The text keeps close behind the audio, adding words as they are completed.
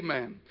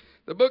Amen.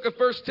 The book of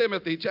 1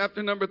 Timothy,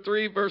 chapter number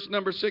 3, verse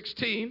number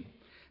 16.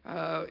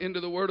 Into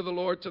the word of the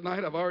Lord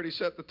tonight. I've already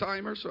set the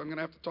timer, so I'm going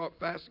to have to talk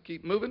fast and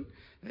keep moving.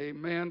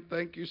 Amen.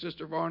 Thank you,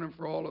 Sister Varnum,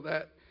 for all of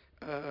that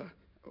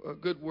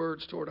good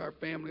words toward our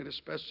family, and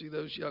especially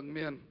those young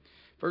men.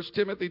 1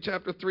 Timothy,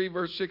 chapter 3,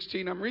 verse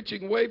 16. I'm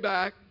reaching way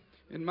back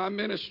in my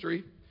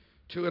ministry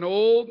to an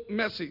old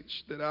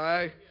message that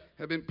I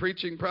have been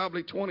preaching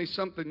probably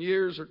 20-something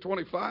years or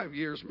 25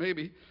 years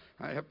maybe.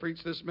 I have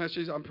preached this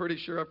message. I'm pretty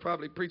sure I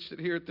probably preached it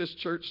here at this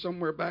church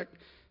somewhere back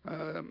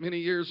many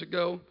years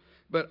ago.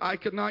 But I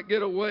could not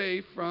get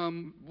away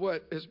from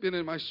what has been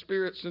in my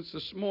spirit since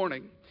this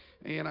morning.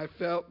 And I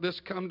felt this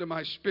come to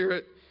my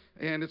spirit,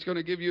 and it's going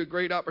to give you a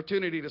great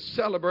opportunity to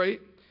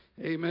celebrate.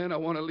 Amen. I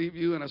want to leave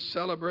you in a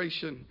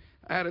celebration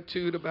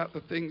attitude about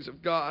the things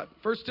of God.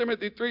 1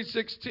 Timothy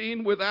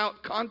 3:16,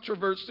 without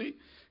controversy,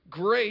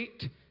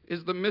 great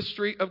is the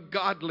mystery of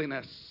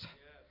godliness.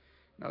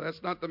 Now,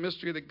 that's not the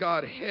mystery of the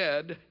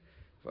Godhead,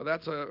 for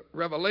that's a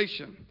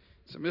revelation.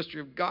 It's a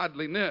mystery of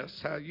godliness,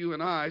 how you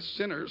and I,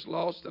 sinners,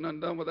 lost and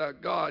undone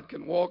without God,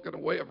 can walk in a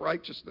way of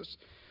righteousness.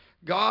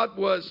 God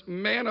was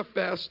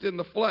manifest in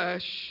the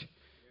flesh,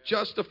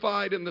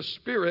 justified in the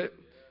spirit,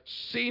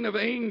 seen of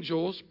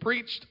angels,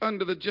 preached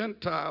unto the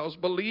Gentiles,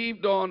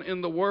 believed on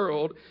in the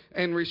world,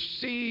 and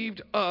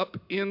received up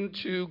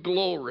into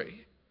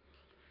glory.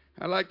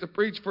 I'd like to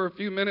preach for a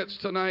few minutes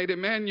tonight,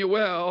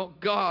 Emmanuel,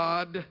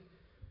 God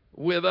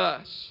with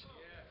us.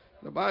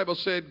 The Bible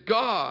said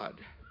God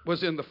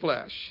was in the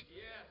flesh.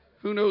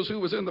 Who knows who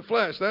was in the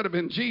flesh? That would have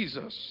been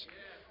Jesus.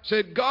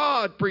 Said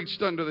God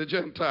preached unto the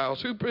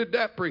Gentiles. Who did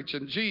that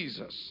preaching?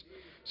 Jesus.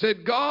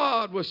 Said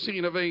God was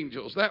seen of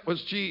angels. That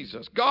was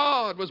Jesus.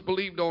 God was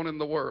believed on in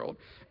the world.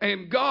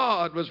 And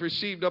God was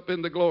received up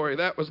into glory.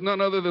 That was none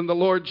other than the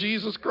Lord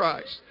Jesus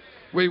Christ.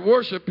 We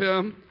worship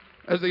him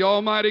as the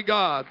Almighty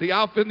God, the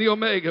Alpha and the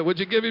Omega. Would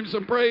you give him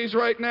some praise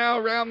right now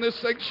around this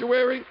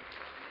sanctuary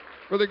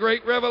for the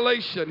great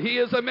revelation? He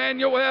is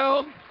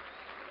Emmanuel.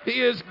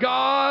 He is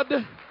God.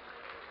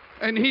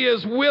 And he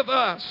is with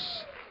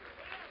us.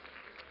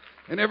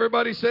 And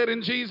everybody said,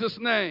 in Jesus'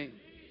 name.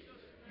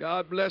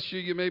 God bless you.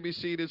 You may be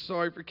seated.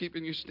 Sorry for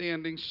keeping you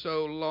standing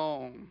so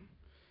long.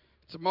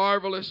 It's a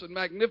marvelous and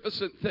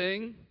magnificent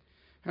thing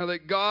how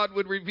that God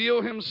would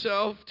reveal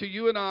himself to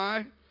you and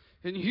I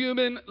in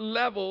human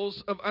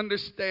levels of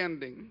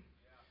understanding.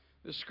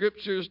 The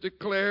scriptures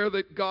declare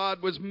that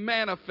God was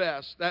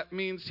manifest. That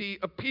means he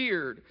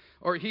appeared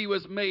or he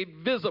was made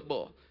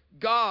visible.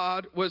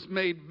 God was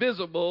made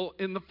visible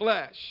in the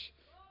flesh.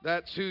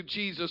 That's who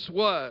Jesus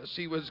was.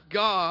 He was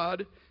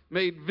God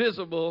made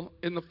visible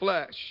in the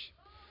flesh.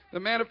 The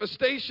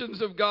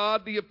manifestations of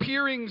God, the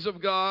appearings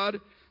of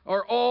God,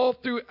 are all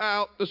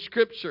throughout the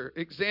scripture.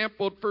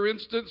 Example, for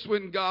instance,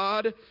 when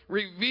God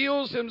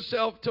reveals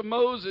himself to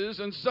Moses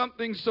in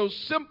something so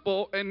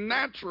simple and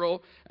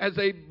natural as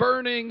a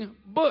burning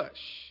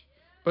bush.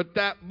 But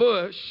that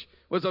bush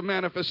was a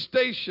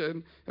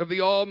manifestation of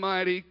the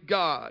Almighty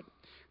God.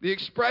 The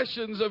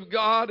expressions of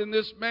God in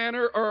this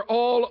manner are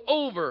all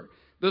over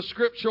the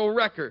scriptural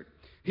record.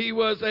 He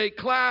was a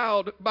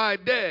cloud by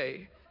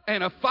day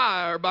and a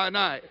fire by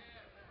night.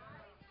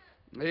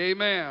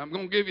 Amen. I'm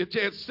going to give you a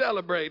chance to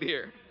celebrate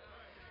here.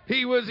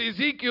 He was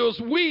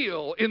Ezekiel's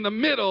wheel in the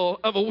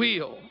middle of a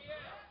wheel.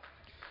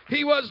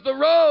 He was the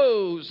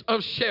rose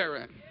of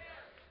Sharon.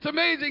 It's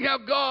amazing how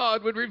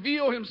God would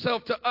reveal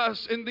himself to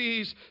us in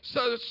these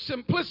so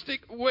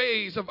simplistic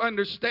ways of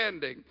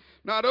understanding.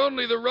 Not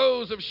only the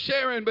rose of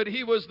Sharon, but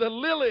he was the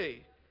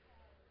lily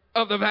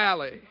of the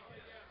valley.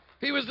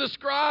 He was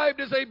described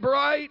as a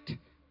bright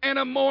and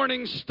a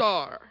morning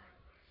star.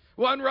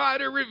 One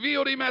writer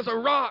revealed him as a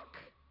rock,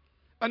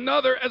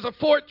 another as a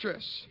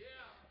fortress,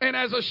 and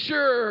as a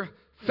sure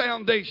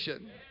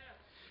foundation.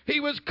 He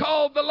was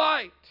called the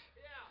light.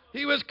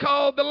 He was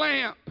called the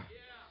lamp.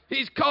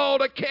 He's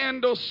called a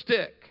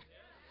candlestick.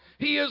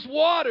 He is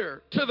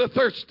water to the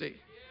thirsty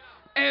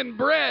and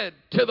bread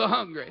to the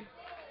hungry.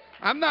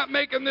 I'm not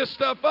making this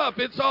stuff up.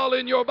 It's all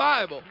in your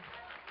Bible.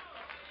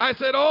 I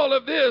said all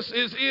of this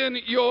is in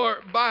your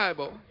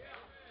Bible.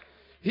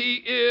 He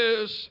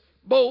is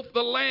both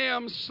the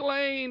lamb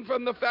slain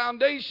from the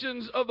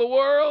foundations of the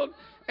world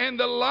and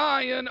the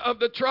lion of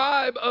the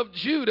tribe of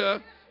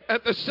Judah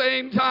at the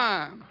same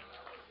time.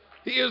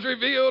 He is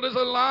revealed as a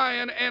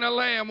lion and a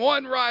lamb.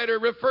 One writer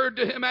referred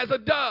to him as a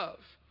dove.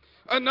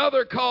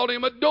 Another called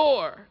him a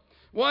door.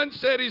 One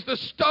said he's the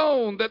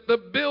stone that the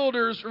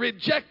builders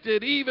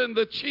rejected, even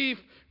the chief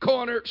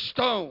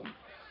cornerstone.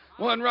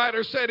 One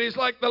writer said he's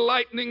like the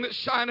lightning that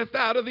shineth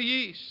out of the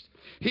east.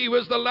 He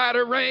was the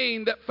latter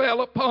rain that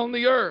fell upon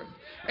the earth.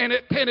 And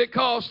at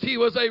Pentecost, he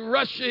was a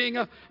rushing,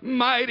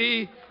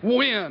 mighty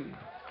wind.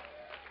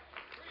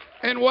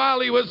 And while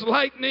he was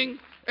lightning,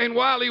 and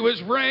while he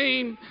was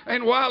rain,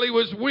 and while he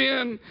was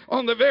wind,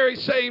 on the very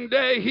same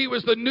day, he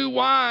was the new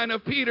wine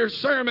of Peter's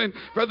sermon.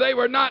 For they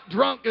were not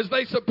drunk as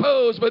they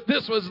supposed, but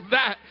this was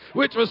that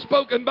which was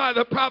spoken by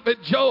the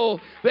prophet Joel,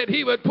 that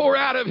he would pour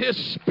out of his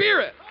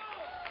spirit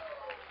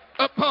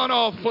upon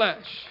all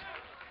flesh.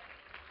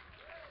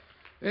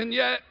 And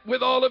yet,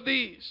 with all of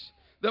these,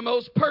 the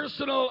most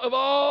personal of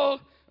all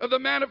of the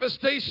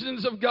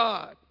manifestations of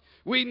God,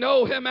 we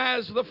know Him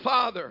as the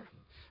Father,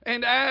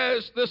 and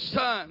as the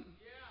Son,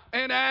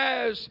 and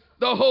as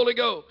the Holy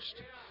Ghost.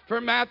 For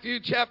Matthew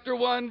chapter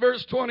 1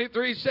 verse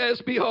 23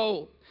 says,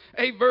 Behold,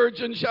 a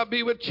virgin shall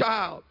be with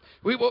child.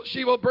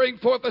 She will bring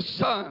forth a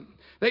son.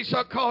 They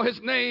shall call his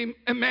name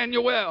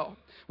Emmanuel,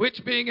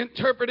 which being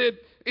interpreted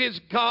is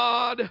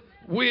God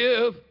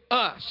with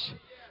us.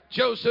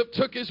 Joseph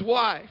took his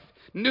wife,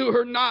 knew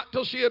her not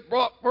till she had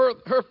brought forth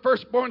her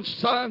firstborn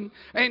son,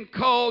 and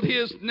called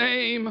his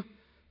name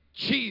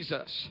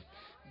Jesus.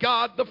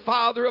 God, the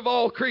Father of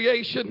all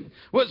creation,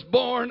 was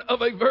born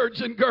of a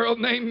virgin girl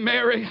named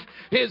Mary.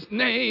 His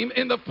name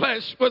in the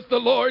flesh was the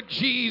Lord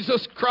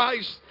Jesus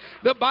Christ.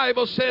 The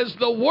Bible says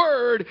the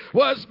Word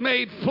was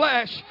made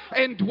flesh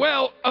and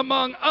dwelt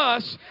among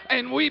us,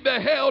 and we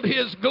beheld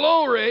His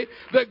glory,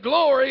 the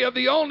glory of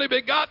the only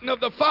begotten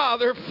of the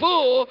Father,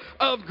 full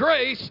of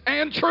grace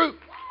and truth.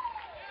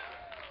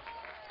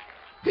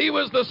 He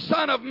was the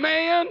Son of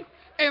Man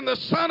and the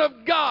Son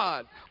of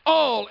God,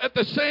 all at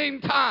the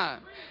same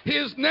time.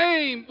 His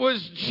name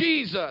was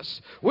Jesus,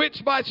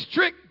 which by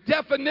strict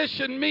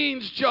definition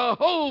means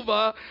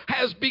Jehovah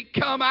has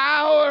become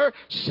our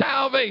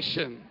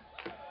salvation.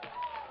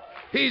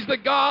 He's the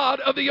God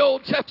of the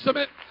Old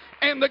Testament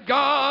and the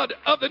God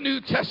of the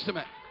New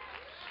Testament.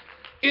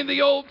 In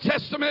the Old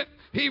Testament,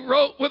 He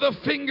wrote with a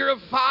finger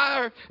of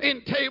fire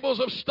in tables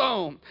of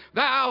stone,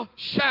 Thou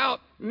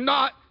shalt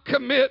not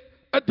commit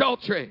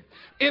adultery.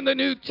 In the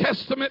New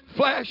Testament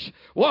flesh,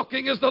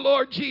 walking as the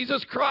Lord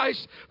Jesus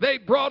Christ, they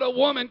brought a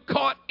woman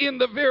caught in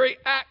the very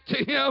act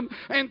to Him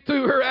and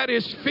threw her at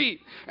His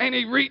feet. And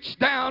He reached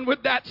down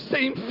with that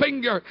same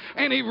finger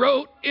and He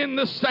wrote in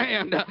the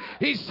sand.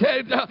 He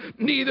said,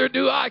 Neither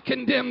do I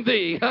condemn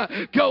thee.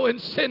 Go and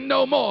sin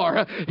no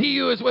more. He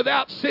who is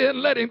without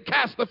sin, let him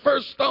cast the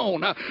first stone.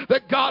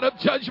 The God of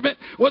judgment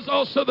was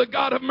also the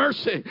God of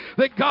mercy.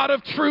 The God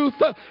of truth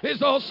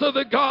is also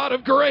the God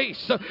of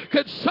grace.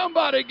 Could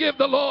somebody give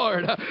the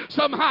Lord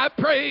some high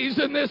praise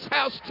in this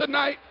house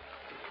tonight?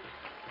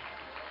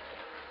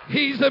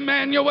 He's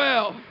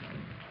Emmanuel.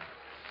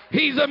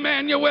 He's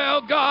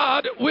Emmanuel,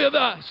 God with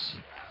us.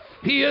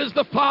 He is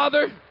the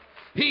Father,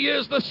 He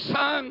is the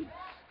Son,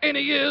 and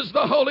He is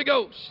the Holy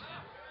Ghost.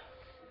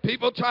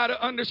 People try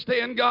to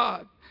understand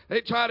God.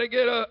 They try to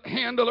get a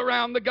handle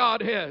around the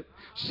Godhead.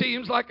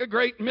 Seems like a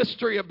great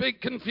mystery, a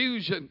big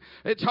confusion.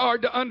 It's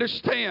hard to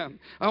understand.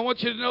 I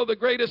want you to know the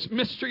greatest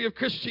mystery of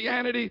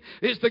Christianity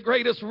is the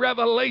greatest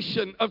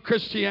revelation of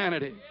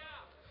Christianity.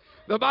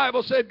 The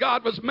Bible said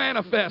God was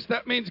manifest.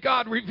 That means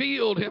God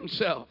revealed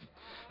Himself.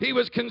 He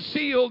was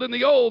concealed in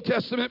the Old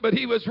Testament, but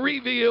He was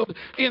revealed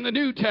in the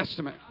New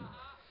Testament.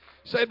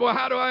 Said, well,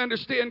 how do I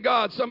understand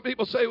God? Some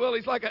people say, well,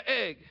 He's like an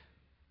egg.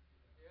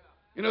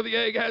 You know, the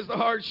egg has the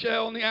hard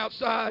shell on the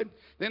outside,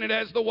 then it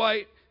has the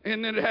white,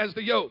 and then it has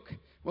the yolk.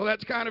 Well,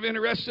 that's kind of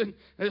interesting.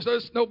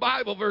 There's no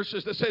Bible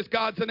verses that says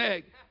God's an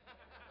egg.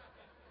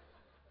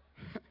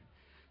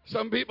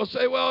 Some people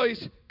say, well,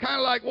 He's kind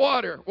of like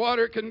water.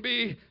 Water can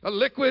be a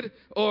liquid,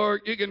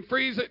 or you can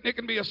freeze it and it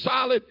can be a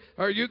solid,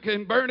 or you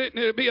can burn it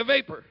and it'll be a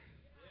vapor.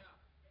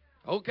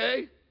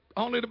 Okay?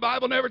 Only the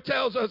Bible never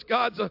tells us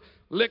God's a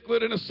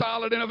liquid and a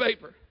solid and a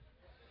vapor.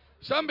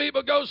 Some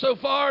people go so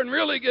far and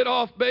really get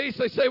off base.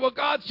 They say, well,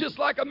 God's just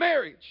like a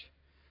marriage.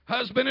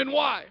 Husband and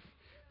wife.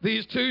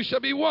 These two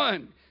shall be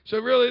one. So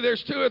really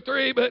there's two or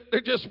three, but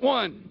they're just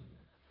one.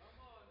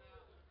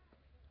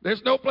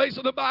 There's no place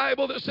in the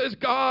Bible that says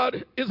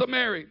God is a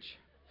marriage.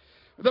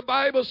 The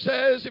Bible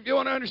says, if you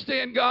want to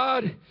understand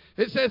God,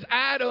 it says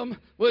Adam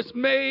was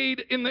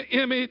made in the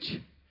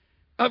image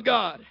of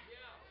God.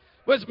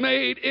 Was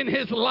made in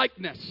His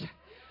likeness.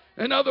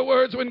 In other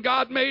words, when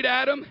God made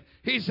Adam,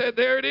 He said,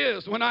 there it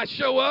is. When I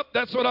show up,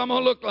 that's what I'm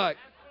going to look like.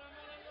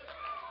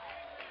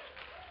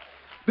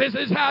 This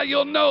is how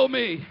you'll know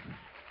me.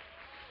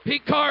 He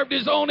carved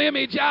His own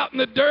image out in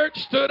the dirt,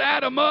 stood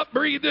Adam up,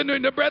 breathed into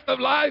the breath of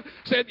life,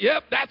 said,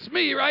 yep, that's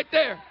me right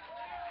there.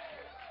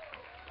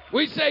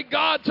 We say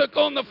God took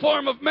on the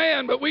form of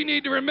man, but we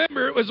need to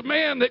remember it was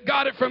man that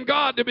got it from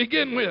God to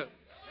begin with.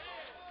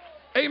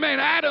 Amen.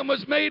 Adam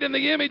was made in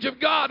the image of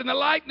God, in the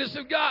likeness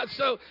of God.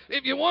 So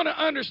if you want to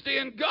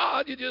understand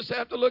God, you just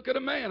have to look at a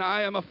man.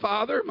 I am a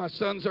father. My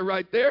sons are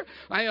right there.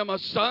 I am a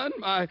son.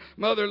 My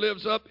mother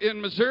lives up in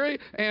Missouri.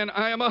 And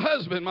I am a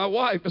husband. My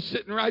wife is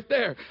sitting right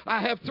there. I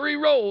have three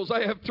roles.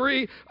 I have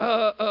three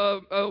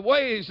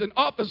ways and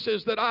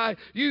offices that I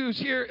use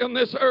here on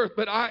this earth.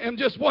 But I am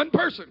just one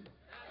person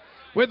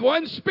with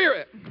one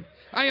spirit.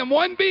 I am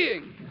one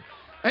being.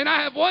 And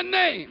I have one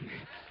name.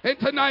 And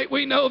tonight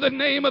we know the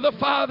name of the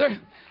Father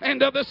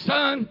and of the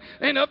Son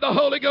and of the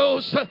Holy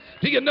Ghost.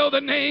 Do you know the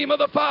name of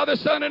the Father,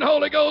 Son, and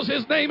Holy Ghost?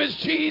 His name is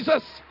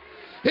Jesus.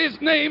 His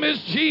name is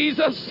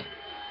Jesus.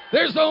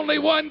 There's only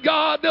one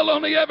God. There'll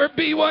only ever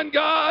be one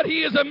God.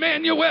 He is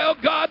Emmanuel,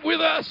 God with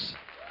us.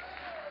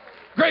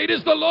 Great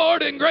is the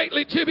Lord and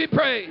greatly to be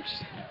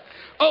praised.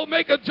 Oh,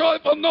 make a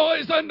joyful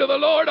noise unto the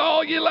Lord,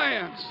 all ye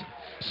lands.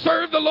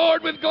 Serve the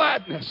Lord with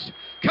gladness.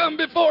 Come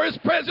before his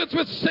presence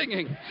with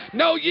singing.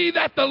 Know ye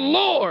that the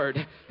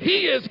Lord,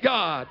 he is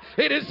God.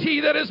 It is he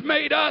that has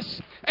made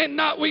us, and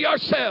not we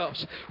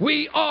ourselves.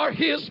 We are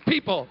his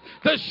people,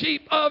 the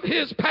sheep of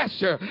his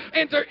pasture.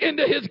 Enter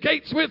into his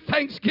gates with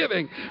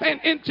thanksgiving,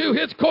 and into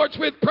his courts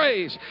with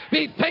praise.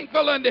 Be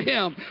thankful unto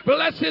him.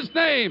 Bless his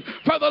name,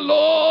 for the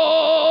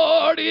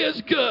Lord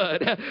is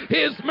good.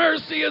 His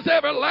mercy is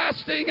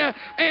everlasting,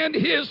 and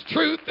his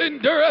truth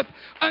endureth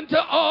unto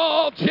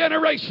all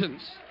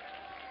generations.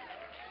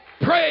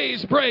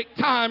 Praise break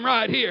time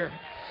right here.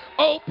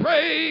 Oh,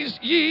 praise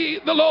ye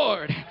the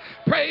Lord.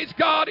 Praise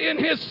God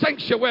in his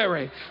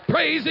sanctuary.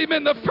 Praise him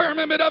in the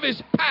firmament of his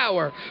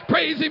power.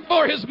 Praise him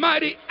for his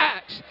mighty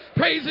acts.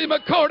 Praise him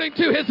according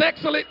to his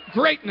excellent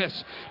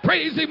greatness.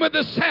 Praise him with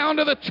the sound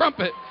of the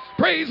trumpet.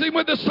 Praise him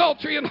with the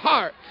psaltery and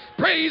harp.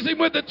 Praise him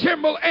with the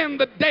timbrel and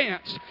the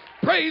dance.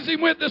 Praise him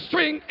with the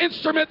string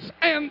instruments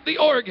and the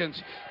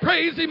organs.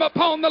 Praise him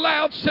upon the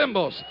loud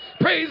cymbals.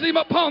 Praise him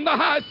upon the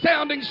high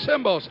sounding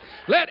cymbals.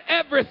 Let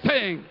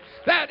everything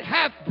that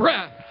hath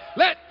breath,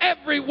 let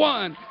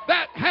everyone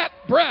that hath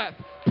breath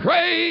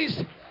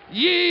praise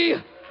ye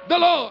the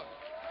Lord.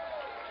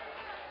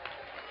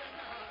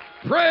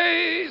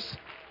 Praise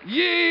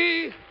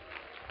ye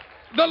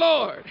the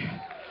Lord.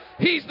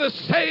 He's the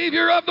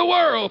Savior of the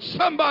world.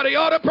 Somebody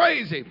ought to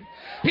praise him.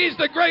 He's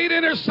the great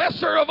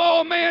intercessor of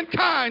all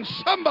mankind.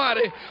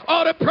 Somebody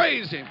ought to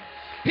praise him.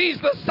 He's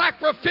the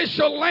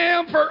sacrificial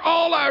lamb for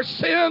all our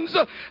sins,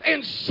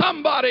 and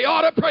somebody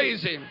ought to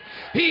praise him.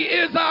 He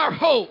is our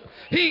hope.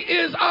 He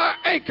is our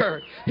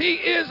anchor. He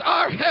is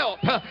our help.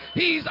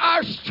 He's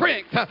our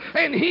strength,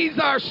 and he's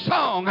our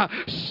song.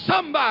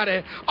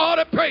 Somebody ought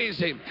to praise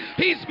him.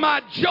 He's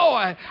my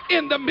joy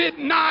in the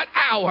midnight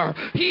hour.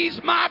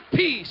 He's my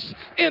peace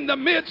in the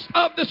midst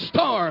of the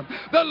storm.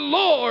 The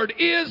Lord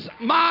is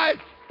my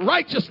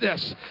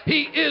righteousness.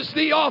 He is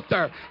the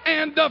author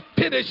and the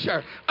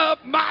finisher of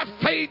my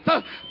faith,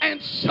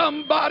 and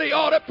somebody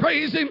ought to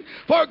praise him,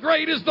 for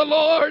great is the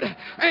Lord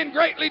and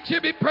greatly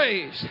to be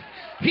praised.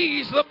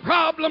 He's the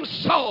problem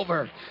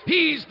solver.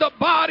 He's the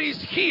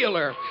body's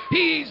healer.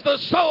 He's the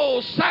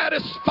soul's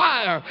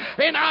satisfier.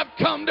 And I've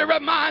come to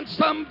remind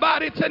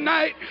somebody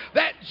tonight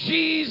that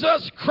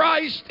Jesus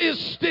Christ is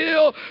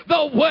still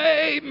the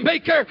way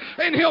maker,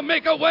 and he'll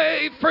make a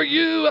way for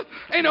you,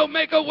 and he'll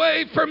make a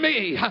way for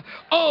me.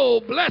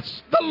 Oh,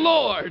 bless the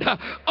Lord,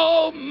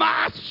 oh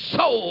my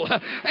soul,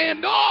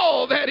 and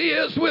all that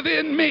is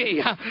within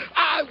me.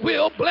 I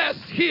will bless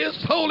his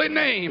holy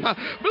name.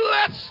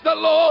 Bless the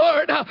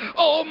Lord,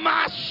 oh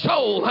my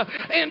soul,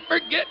 and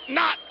forget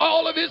not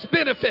all of his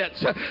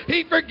benefits.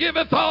 He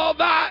forgiveth all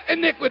thy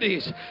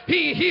iniquities.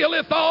 He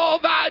healeth all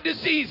thy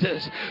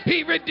diseases.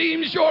 He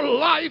redeems your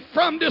life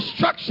from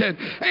destruction,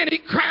 and he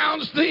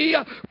crowns thee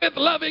with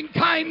loving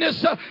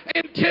kindness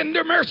and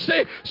tender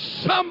mercy.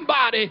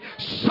 Somebody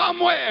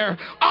somewhere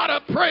ought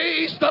to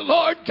praise the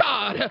Lord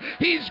God.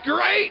 He's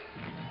great,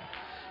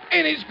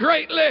 and he's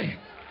greatly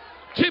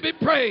to be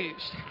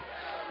praised.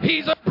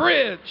 He's a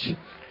bridge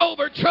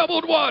over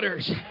troubled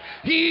waters.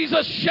 He's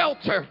a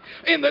shelter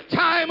in the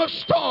time of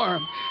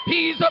storm.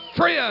 He's a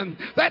friend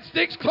that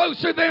sticks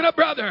closer than a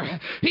brother.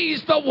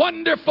 He's the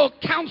wonderful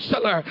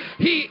counselor.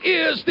 He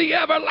is the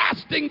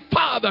everlasting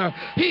Father.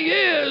 He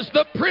is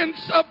the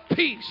Prince of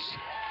Peace.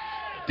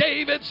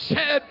 David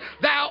said,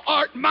 thou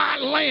art my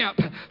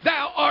lamp,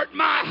 thou art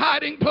my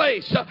hiding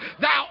place,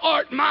 thou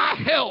art my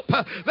help,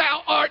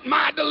 thou art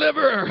my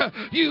deliverer,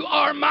 you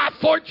are my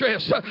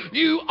fortress,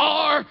 you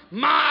are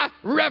my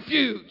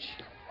refuge.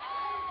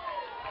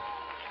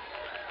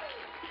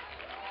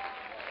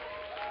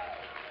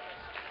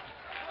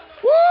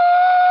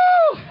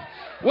 Woo!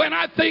 When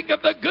I think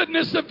of the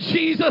goodness of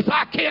Jesus,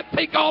 I can't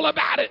think all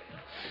about it.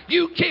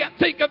 You can't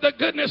think of the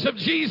goodness of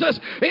Jesus.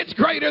 It's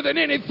greater than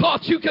any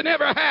thoughts you can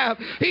ever have.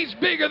 He's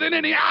bigger than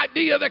any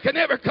idea that can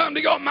ever come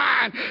to your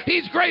mind.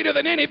 He's greater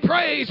than any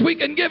praise we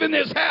can give in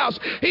this house.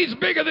 He's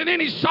bigger than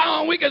any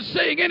song we can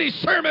sing, any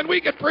sermon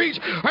we could preach,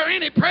 or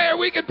any prayer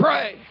we could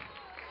pray.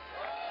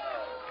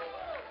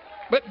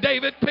 But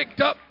David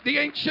picked up the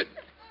ancient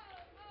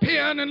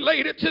pen and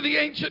laid it to the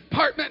ancient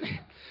parchment.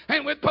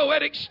 And with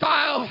poetic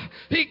style,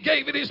 he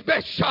gave it his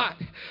best shot.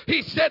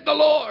 He said, the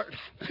Lord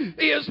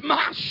is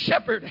my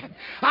shepherd.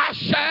 I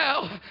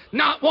shall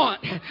not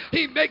want.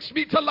 He makes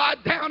me to lie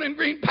down in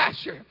green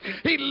pasture.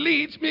 He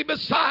leads me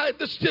beside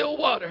the still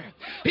water.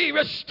 He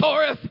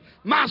restoreth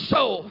my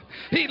soul.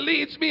 He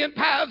leads me in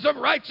paths of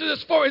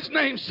righteousness for his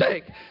name's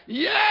sake.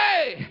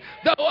 Yea,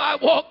 though I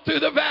walk through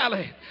the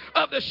valley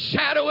of the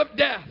shadow of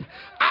death,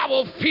 I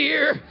will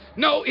fear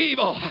no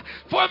evil,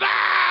 for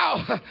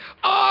thou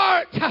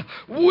art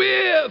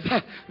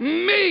with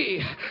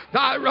me.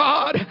 Thy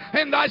rod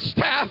and thy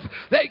staff,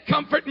 they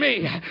comfort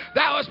me.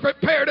 Thou hast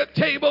prepared a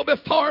table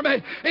before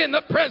me in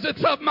the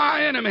presence of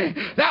my enemy.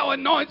 Thou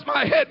anoints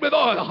my head with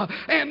oil,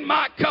 and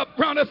my cup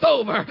runneth passeth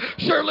over.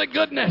 Surely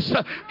goodness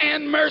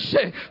and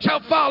mercy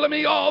shall follow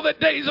me all the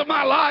days of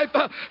my life,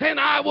 and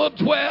I will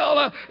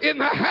dwell in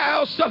the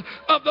house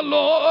of the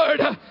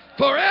Lord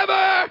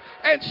forever.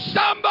 And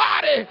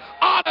somebody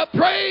ought to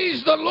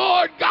praise the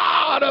Lord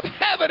God of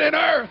heaven and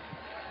earth.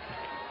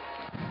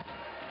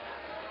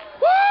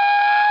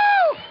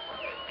 Woo!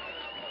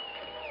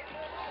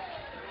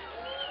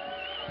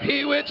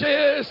 He which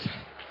is,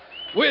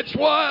 which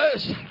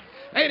was,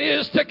 and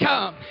is to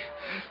come.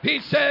 He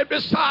said,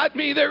 beside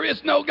me there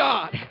is no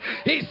God.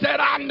 He said,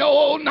 I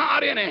know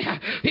not any.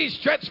 He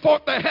stretched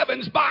forth the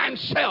heavens by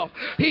himself.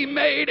 He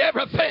made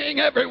everything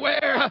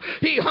everywhere.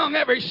 He hung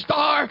every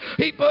star.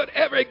 He put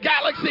every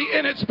galaxy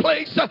in its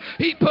place.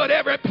 He put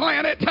every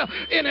planet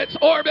in its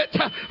orbit.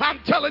 I'm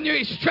telling you,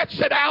 he stretched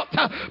it out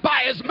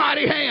by his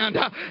mighty hand.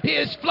 He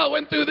is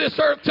flowing through this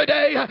earth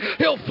today.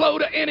 He'll flow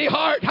to any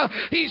heart.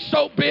 He's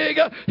so big,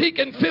 he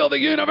can fill the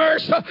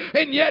universe,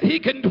 and yet he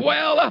can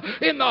dwell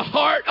in the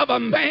heart of a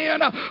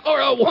man or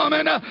a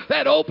woman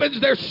that opens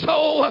their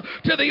soul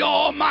to the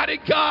Almighty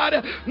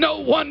God. No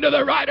wonder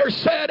the writer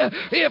said,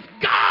 if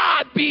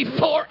God be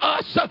for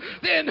us,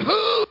 then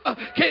who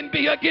can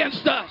be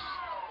against us?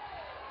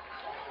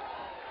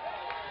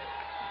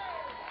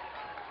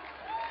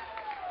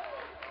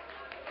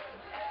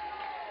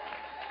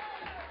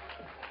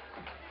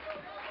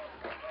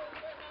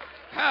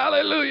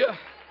 Hallelujah.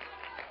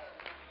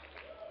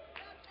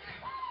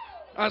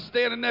 I was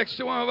standing next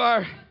to one of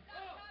our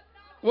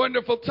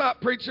wonderful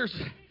top preachers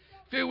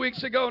a few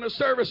weeks ago in a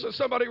service, and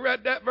somebody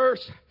read that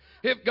verse.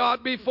 If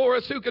God be for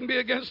us, who can be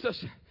against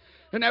us?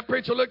 And that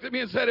preacher looked at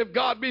me and said, if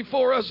God be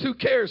for us, who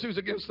cares who's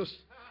against us?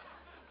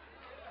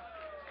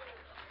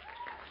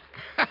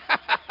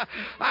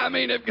 I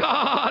mean, if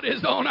God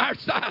is on our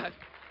side.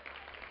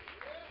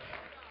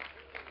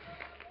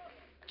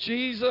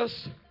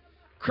 Jesus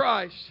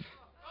Christ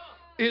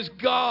is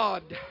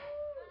God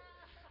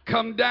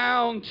come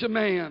down to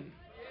man.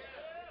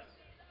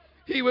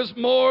 He was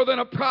more than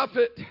a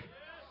prophet,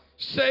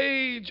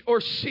 sage, or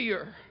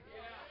seer.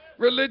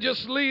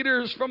 Religious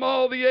leaders from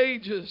all the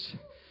ages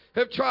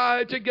have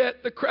tried to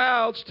get the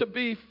crowds to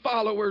be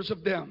followers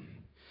of them.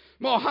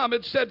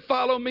 Muhammad said,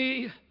 follow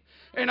me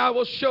and I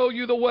will show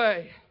you the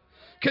way.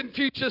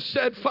 Confucius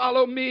said,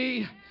 follow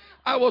me,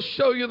 I will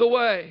show you the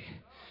way.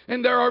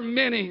 And there are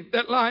many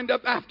that lined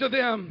up after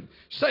them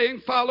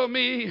saying, follow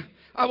me,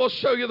 I will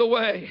show you the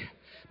way.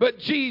 But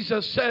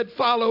Jesus said,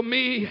 follow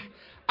me,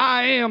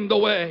 I am the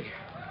way.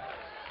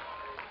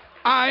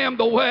 I am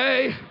the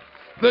way,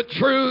 the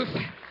truth,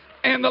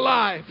 and the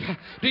life.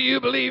 Do you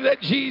believe that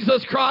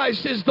Jesus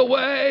Christ is the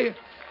way,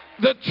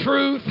 the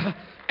truth,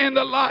 and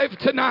the life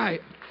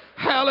tonight?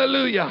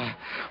 Hallelujah.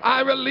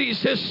 I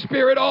release His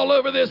Spirit all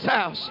over this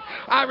house.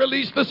 I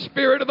release the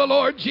Spirit of the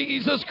Lord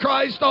Jesus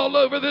Christ all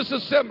over this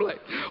assembly,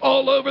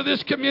 all over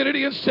this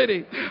community and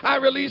city. I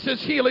release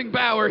His healing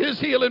power, His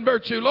healing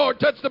virtue. Lord,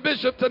 touch the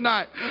bishop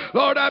tonight.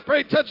 Lord, I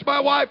pray, touch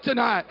my wife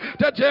tonight.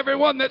 Touch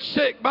everyone that's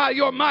sick by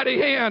your mighty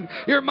hand,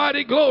 your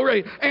mighty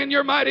glory, and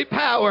your mighty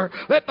power.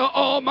 Let the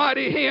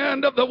almighty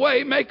hand of the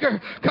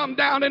Waymaker come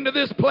down into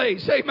this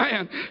place.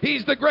 Amen.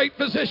 He's the great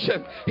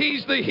physician.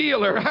 He's the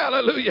healer.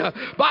 Hallelujah.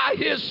 By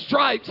His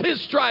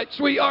stripes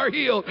we are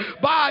healed.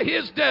 By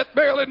His death,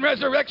 burial, and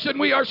resurrection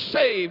we are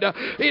saved.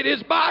 It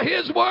is by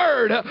His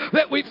word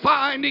that we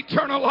find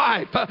eternal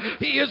life.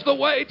 He is the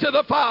way to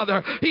the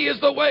Father. He is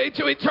the way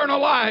to eternal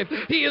life.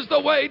 He is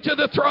the way to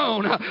the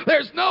throne.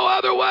 There's no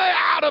other way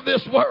out of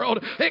this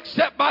world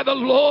except by the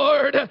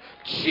Lord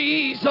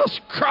Jesus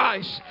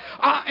Christ.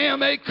 I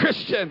am a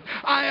Christian.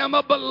 I am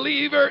a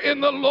believer in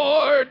the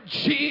Lord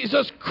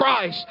Jesus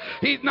Christ.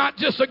 He's not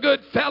just a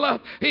good fella.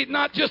 He's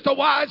not just a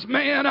wise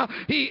man.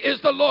 He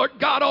is the Lord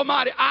God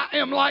Almighty. I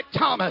am like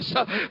Thomas.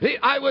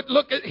 I would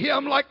look at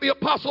him like the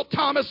Apostle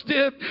Thomas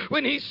did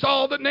when he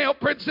saw the nail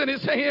prints in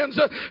his hands.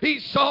 He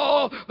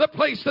saw the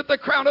place that the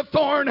crown of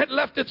thorn had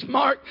left its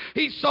mark.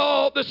 He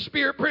saw the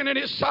spear print in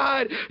his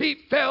side. He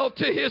fell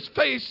to his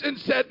face and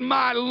said,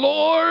 my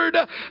Lord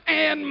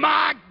and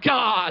my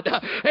God.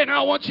 And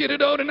I want you to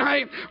know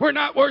tonight, we're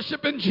not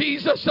worshiping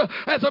Jesus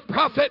as a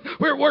prophet.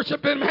 We're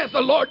worshiping Him as the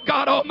Lord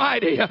God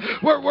Almighty.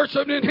 We're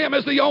worshiping Him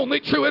as the only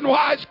true and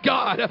wise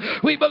God.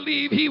 We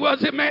believe He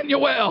was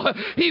Emmanuel.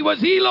 He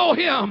was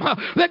Elohim,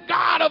 the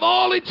God of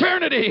all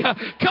eternity,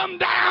 come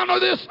down to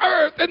this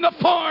earth in the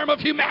form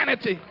of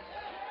humanity.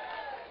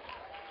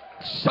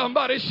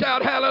 Somebody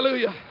shout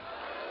hallelujah.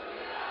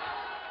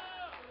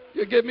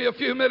 You give me a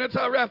few minutes,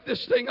 I'll wrap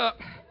this thing up.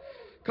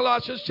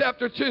 Colossians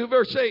chapter 2,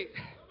 verse 8.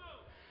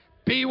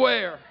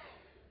 Beware.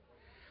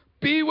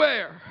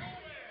 Beware,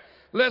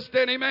 lest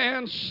any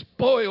man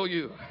spoil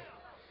you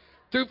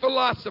through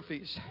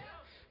philosophies,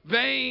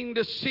 vain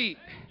deceit,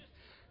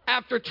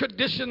 after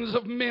traditions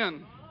of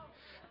men,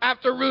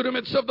 after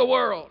rudiments of the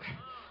world,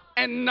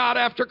 and not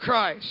after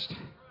Christ.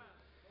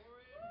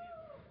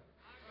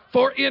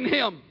 For in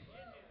Him,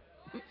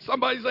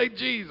 somebody say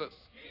Jesus.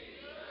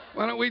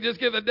 Why don't we just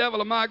give the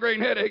devil a migraine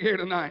headache here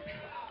tonight?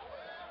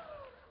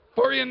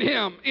 For in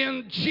Him,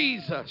 in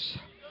Jesus,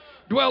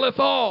 dwelleth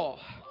all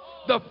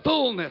the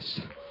fullness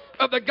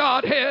of the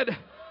Godhead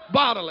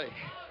bodily.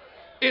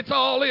 It's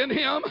all in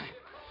Him.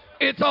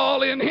 It's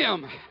all in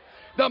Him.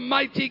 The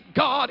mighty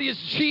God is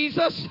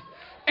Jesus,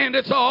 and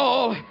it's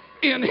all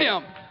in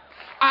Him.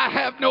 I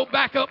have no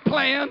backup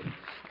plan.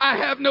 I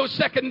have no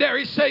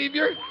secondary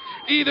Savior.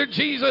 Either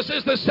Jesus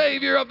is the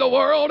Savior of the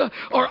world,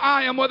 or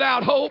I am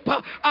without hope,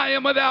 I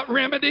am without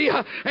remedy,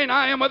 and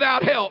I am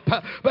without help.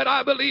 But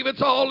I believe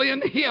it's all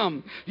in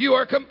Him. You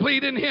are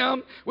complete in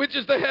Him, which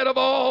is the head of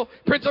all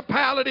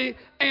principality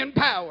and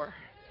power.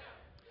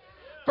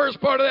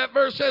 First part of that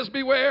verse says,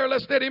 beware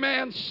lest any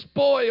man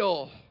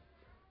spoil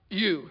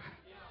you.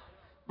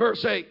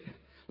 Verse 8,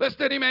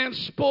 lest any man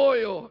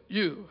spoil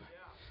you.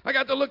 I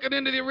got to look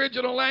into the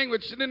original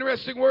language. It's an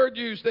interesting word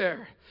used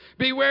there.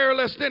 Beware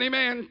lest any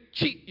man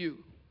cheat you.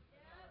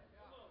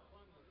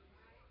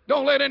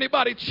 Don't let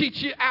anybody cheat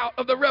you out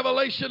of the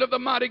revelation of the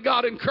mighty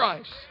God in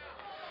Christ.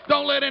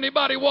 Don't let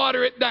anybody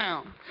water it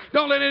down.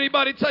 Don't let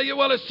anybody tell you,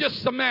 well, it's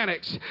just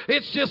semantics.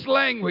 It's just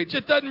language.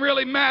 It doesn't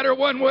really matter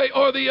one way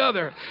or the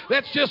other.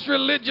 That's just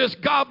religious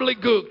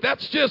gobbledygook.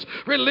 That's just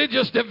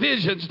religious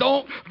divisions.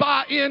 Don't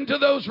buy into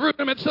those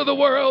rudiments of the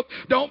world.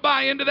 Don't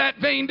buy into that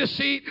vain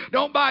deceit.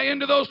 Don't buy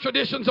into those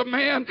traditions of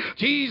man.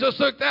 Jesus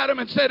looked at him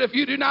and said, if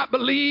you do not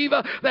believe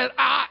that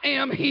I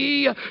am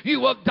He, you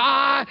will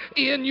die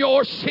in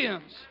your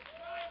sins.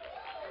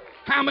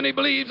 How many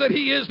believes that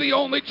He is the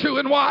only true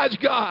and wise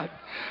God?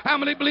 How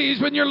many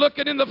believes when you're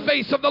looking in the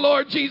face of the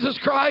Lord Jesus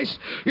Christ,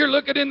 you're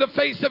looking in the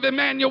face of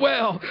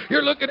Emmanuel,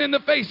 you're looking in the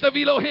face of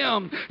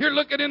Elohim, you're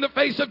looking in the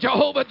face of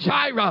Jehovah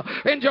Jireh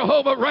and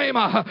Jehovah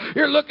Ramah,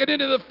 you're looking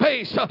into the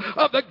face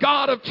of the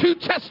God of two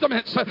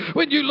testaments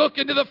when you look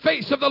into the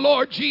face of the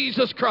Lord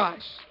Jesus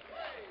Christ.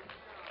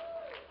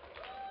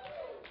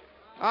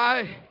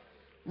 I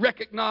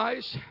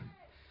recognize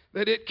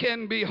that it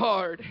can be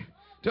hard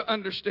to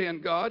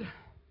understand God.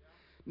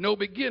 No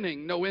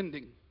beginning, no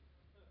ending.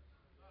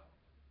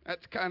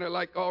 That's kind of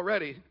like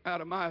already out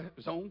of my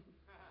zone.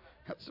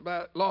 That's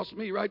about lost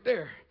me right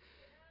there.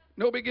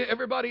 No begin.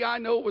 Everybody I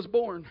know was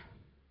born.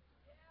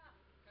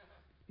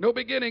 No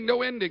beginning,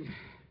 no ending.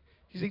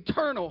 He's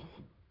eternal.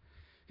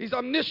 He's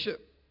omniscient,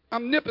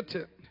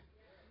 omnipotent,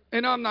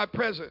 and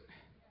omnipresent.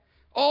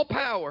 All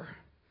power,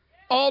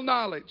 all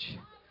knowledge,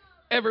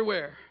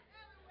 everywhere.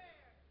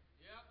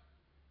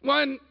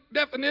 One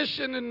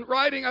definition in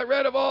writing I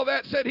read of all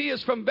that said He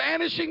is from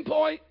vanishing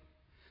point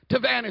to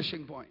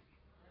vanishing point.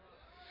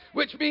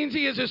 Which means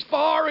He is as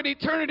far in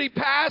eternity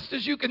past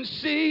as you can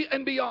see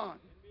and beyond.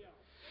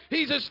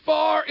 He's as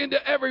far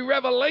into every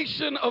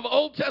revelation of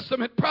Old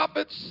Testament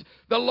prophets,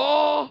 the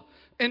law,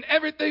 and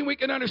everything we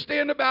can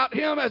understand about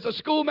Him as a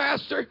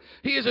schoolmaster.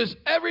 He is as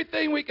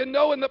everything we can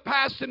know in the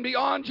past and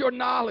beyond your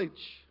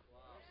knowledge.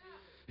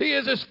 He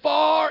is as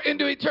far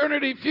into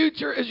eternity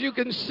future as you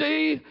can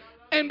see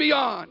and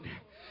beyond.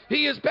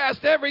 He is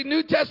past every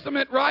New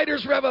Testament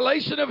writer's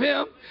revelation of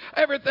Him.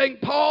 Everything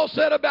Paul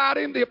said about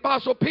Him, the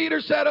Apostle Peter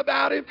said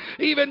about Him,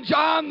 even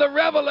John the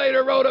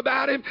Revelator wrote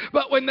about Him.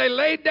 But when they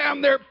laid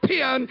down their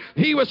pen,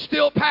 He was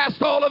still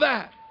past all of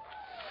that.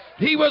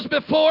 He was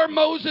before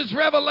Moses'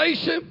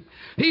 revelation.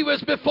 He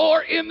was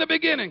before in the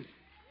beginning.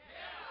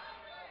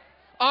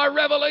 Our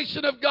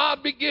revelation of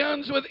God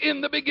begins with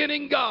in the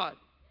beginning God.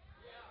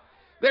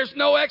 There's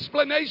no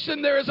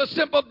explanation. There is a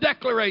simple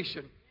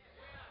declaration.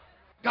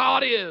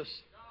 God is.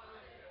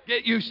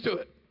 Get used to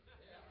it.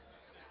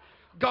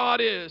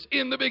 God is.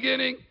 In the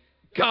beginning,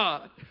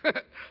 God.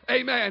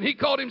 Amen. He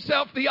called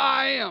Himself the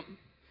I am.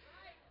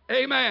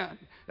 Amen.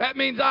 That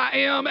means I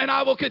am and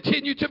I will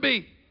continue to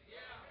be.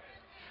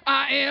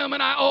 I am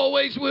and I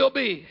always will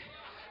be.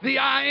 The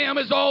I am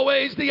is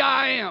always the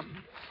I am.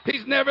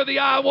 He's never the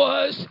I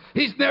was.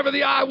 He's never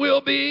the I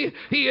will be.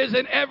 He is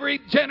in every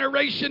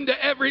generation,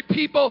 to every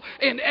people,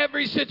 in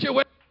every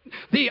situation.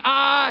 The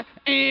I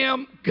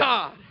am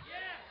God.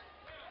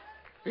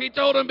 He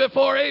told him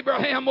before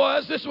Abraham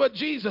was, this is what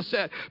Jesus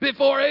said,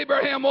 before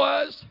Abraham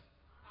was,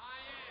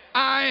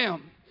 I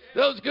am.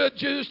 Those good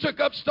Jews took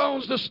up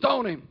stones to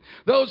stone Him.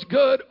 Those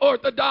good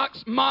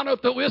orthodox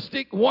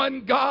monotheistic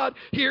one God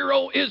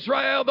hero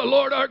Israel, the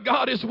Lord our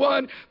God is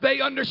one.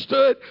 They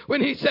understood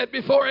when He said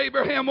before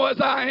Abraham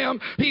was I am,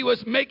 He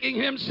was making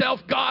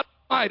Himself God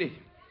Almighty.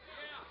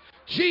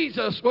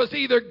 Jesus was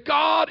either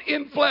God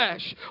in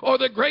flesh or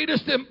the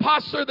greatest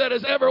imposter that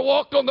has ever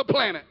walked on the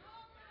planet.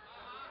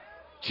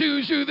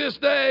 Choose you this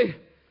day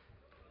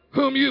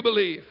whom you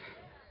believe.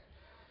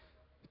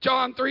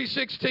 John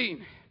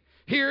 3:16.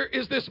 Here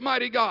is this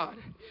mighty God.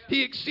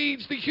 He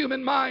exceeds the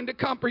human mind to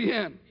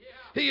comprehend.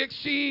 He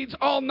exceeds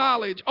all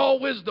knowledge, all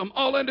wisdom,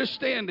 all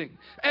understanding.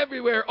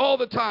 Everywhere, all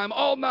the time,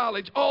 all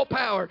knowledge, all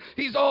power.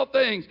 He's all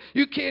things.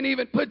 You can't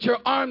even put your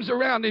arms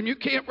around Him. You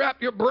can't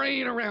wrap your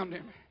brain around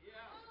Him.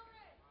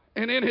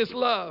 And in His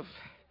love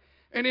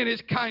and in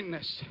His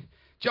kindness.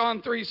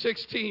 John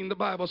 3:16, the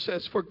Bible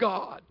says, for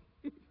God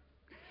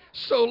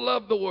so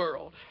loved the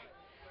world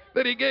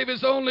that He gave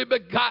His only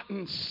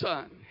begotten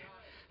Son,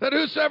 that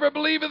whosoever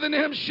believeth in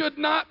Him should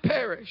not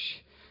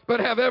perish, but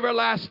have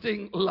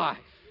everlasting life.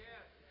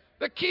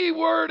 The key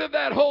word of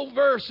that whole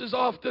verse is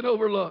often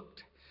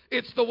overlooked.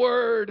 It's the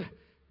word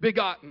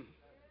begotten.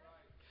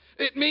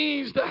 It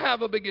means to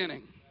have a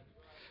beginning.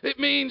 It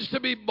means to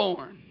be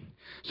born.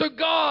 So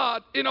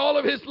God, in all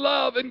of His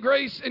love and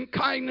grace and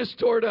kindness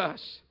toward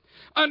us,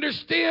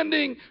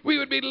 understanding we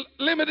would be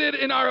limited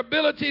in our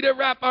ability to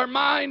wrap our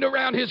mind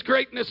around His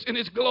greatness and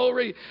His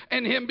glory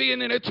and Him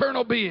being an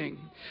eternal being,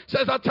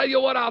 says, I'll tell you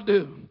what I'll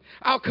do.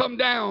 I'll come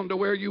down to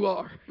where you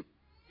are.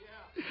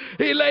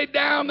 He laid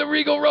down the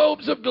regal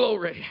robes of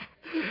glory.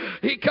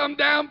 He come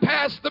down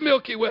past the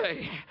Milky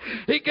Way.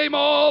 He came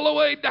all the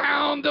way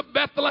down to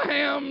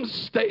Bethlehem's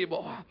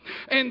stable.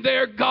 And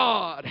there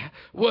God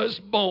was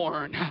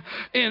born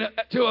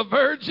to a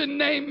virgin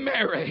named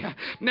Mary.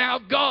 Now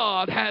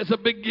God has a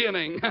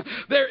beginning.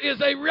 There is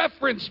a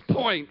reference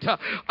point.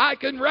 I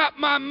can wrap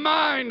my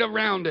mind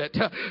around it.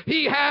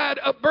 He had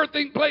a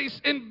birthing place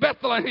in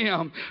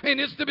Bethlehem. And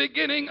it's the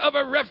beginning of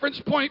a reference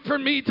point for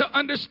me to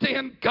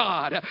understand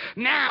God.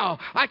 Now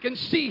I can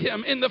see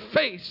Him in the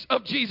face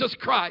of Jesus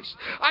Christ.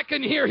 I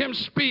can hear Him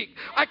speak.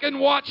 I can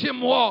watch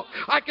Him walk.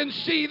 I can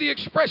see the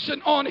expression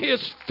on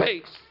His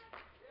face.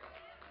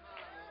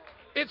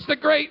 It's the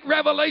great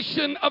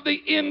revelation of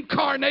the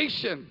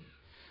incarnation.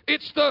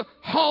 It's the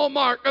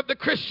hallmark of the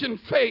Christian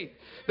faith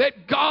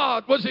that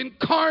God was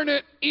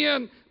incarnate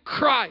in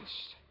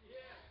Christ.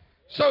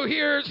 So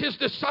here's His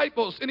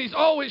disciples, and He's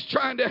always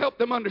trying to help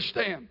them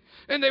understand.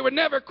 And they were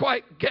never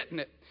quite getting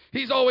it.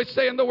 He's always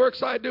saying, the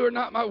works I do are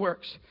not my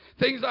works.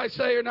 Things I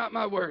say are not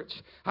my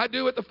words. I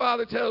do what the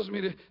Father tells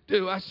me to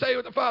do. I say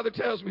what the Father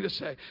tells me to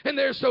say. And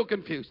they're so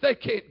confused. They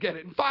can't get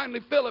it. And finally,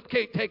 Philip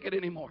can't take it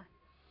anymore.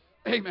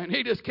 Amen.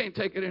 He just can't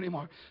take it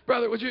anymore.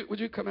 Brother, would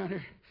you come out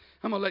here?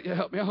 I'm going to let you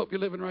help me. I hope you're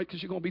living right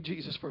because you're going to be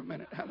Jesus for a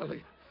minute.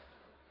 Hallelujah.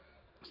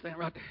 Stand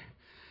right there.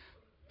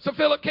 So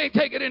Philip can't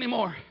take it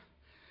anymore.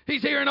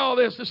 He's hearing all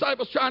this.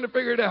 Disciples trying to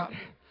figure it out.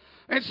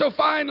 And so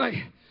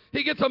finally,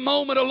 he gets a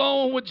moment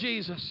alone with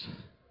Jesus.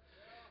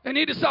 And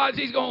he decides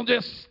he's going to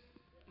just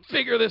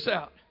figure this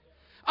out.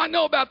 I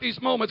know about these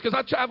moments because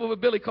I traveled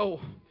with Billy Cole,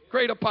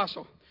 great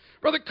apostle.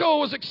 Brother Cole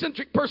was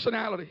eccentric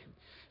personality.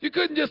 You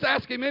couldn't just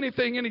ask him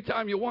anything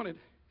anytime you wanted.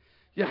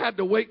 You had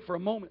to wait for a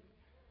moment.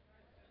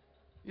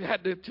 You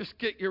had to just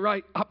get your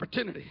right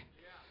opportunity.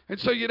 And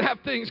so you'd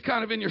have things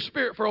kind of in your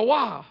spirit for a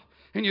while.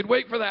 And you'd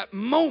wait for that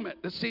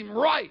moment to seem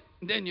right.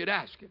 And then you'd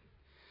ask him.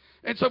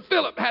 And so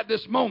Philip had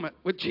this moment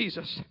with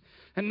Jesus.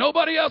 And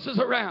nobody else is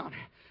around.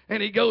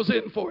 And he goes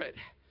in for it.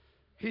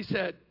 He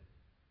said,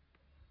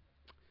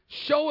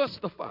 show us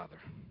the Father,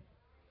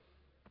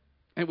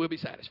 and we'll be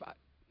satisfied.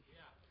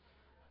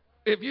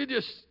 If you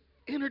just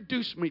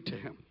introduce me to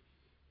Him,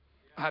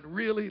 I'd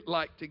really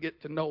like to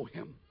get to know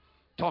Him.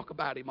 Talk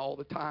about Him all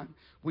the time.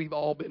 We've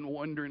all been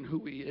wondering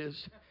who He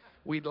is.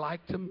 We'd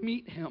like to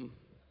meet Him.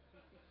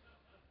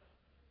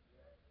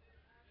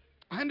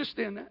 I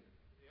understand that.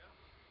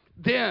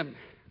 Then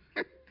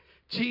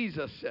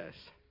Jesus says,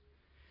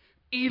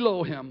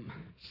 Elohim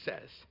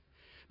says,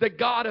 the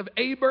God of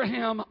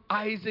Abraham,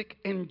 Isaac,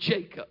 and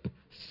Jacob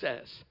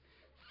says,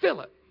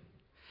 Philip,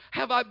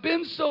 have I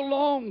been so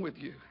long with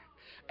you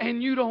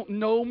and you don't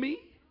know me?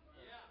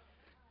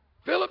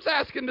 Philip's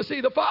asking to see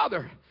the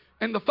Father,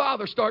 and the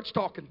Father starts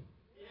talking.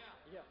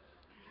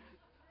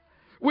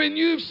 When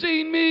you've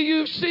seen me,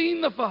 you've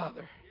seen the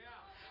Father.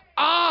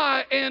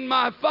 I and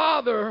my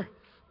Father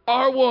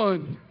are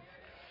one.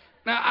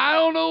 Now, I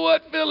don't know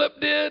what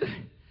Philip did.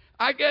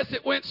 I guess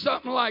it went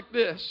something like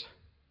this.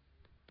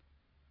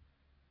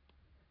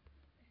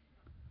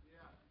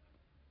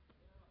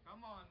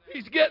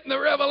 He's getting the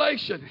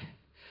revelation.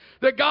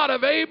 The God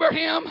of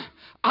Abraham,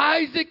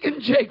 Isaac, and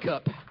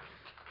Jacob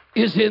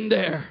is in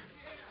there.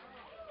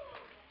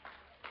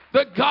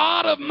 The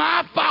God of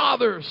my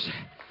fathers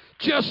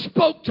just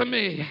spoke to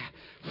me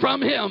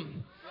from Him.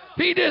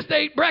 He just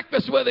ate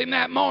breakfast with Him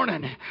that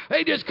morning.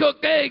 They just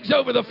cooked eggs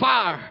over the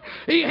fire.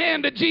 He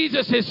handed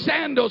Jesus His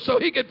sandals so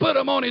He could put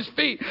them on His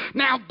feet.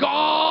 Now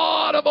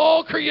God of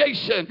all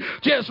creation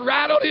just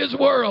rattled His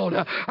world.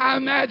 I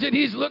imagine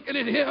He's looking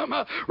at Him,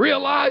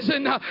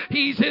 realizing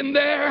He's in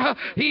there.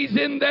 He's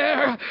in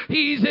there.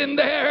 He's in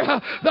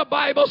there. The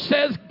Bible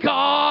says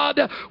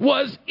God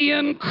was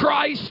in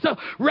Christ,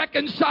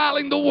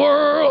 reconciling the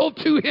world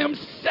to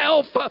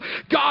Himself.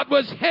 God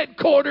was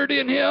headquartered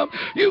in Him.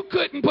 You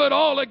couldn't put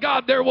all of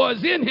God there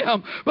was in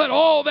Him, but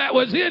all that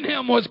was in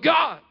Him was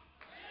God.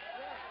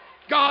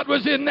 God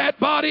was in that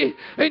body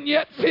and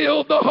yet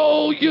filled the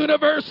whole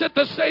universe at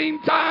the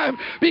same time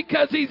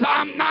because He's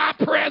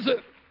omnipresent.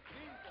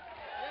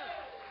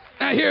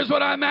 Now here's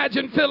what I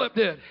imagine Philip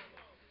did.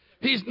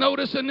 He's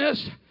noticing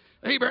this.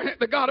 Abraham,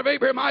 the God of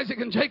Abraham, Isaac,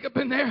 and Jacob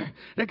in there.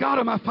 The God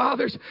of my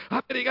fathers.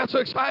 I bet he got so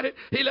excited.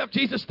 He left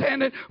Jesus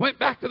standing, went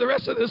back to the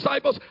rest of the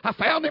disciples. I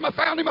found him, I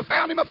found him, I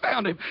found him, I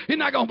found him. You're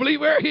not going to believe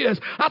where he is.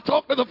 I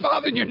talked to the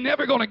Father, and you're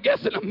never going to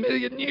guess in a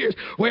million years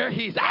where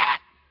He's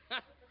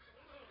at.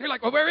 You're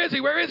like, well, where is He?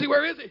 Where is He?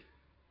 Where is He?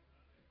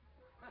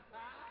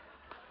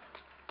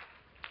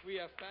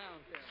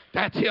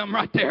 That's Him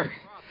right there.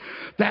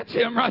 That's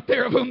Him right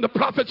there of whom the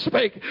prophet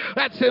spake.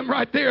 That's Him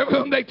right there of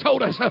whom they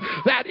told us.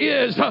 That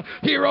is,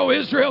 hear, O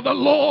Israel, the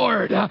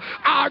Lord,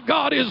 our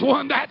God is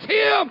one. That's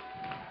Him.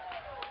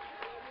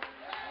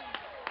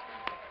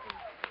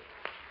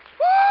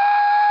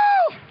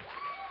 Woo!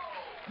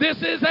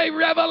 This is a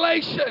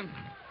revelation.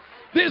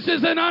 This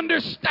is an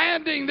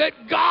understanding that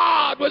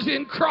God was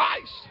in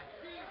Christ.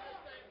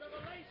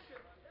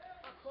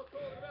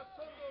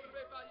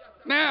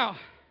 Now,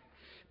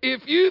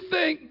 if you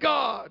think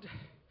God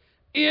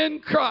in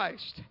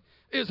Christ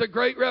is a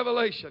great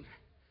revelation,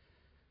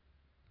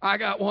 I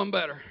got one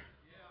better.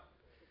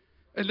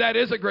 And that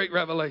is a great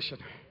revelation.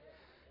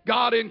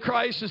 God in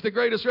Christ is the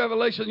greatest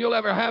revelation you'll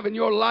ever have in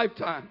your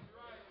lifetime.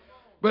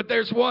 But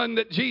there's one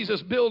that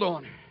Jesus built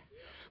on.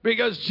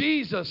 Because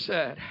Jesus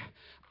said,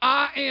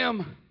 I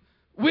am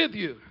with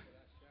you,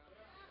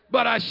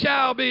 but I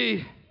shall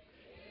be.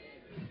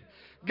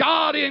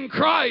 God in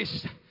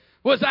Christ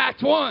was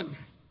Act 1.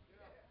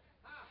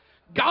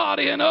 God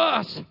in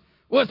us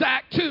was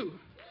Act 2.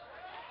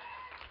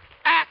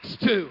 Acts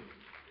 2.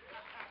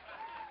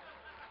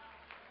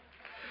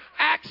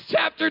 Acts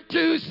chapter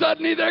 2,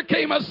 suddenly there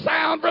came a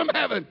sound from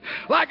heaven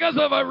like as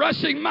of a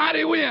rushing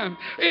mighty wind.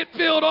 It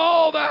filled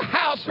all the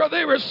house where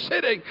they were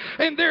sitting,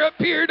 and there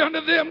appeared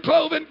unto them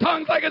cloven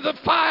tongues like as of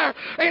fire,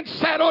 and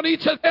sat on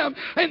each of them,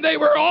 and they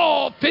were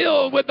all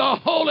filled with the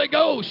Holy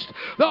Ghost,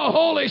 the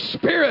Holy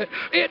Spirit.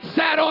 It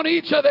sat on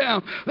each of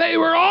them. They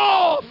were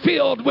all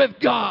filled with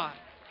God.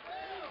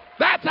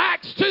 That's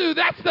Acts 2.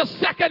 That's the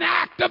second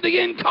act of the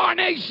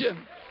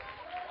incarnation.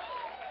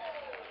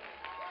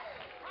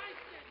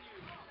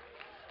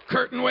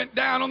 Curtain went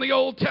down on the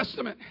Old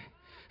Testament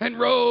and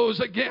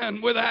rose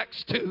again with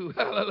Acts 2.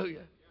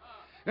 Hallelujah.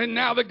 And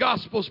now the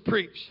gospel's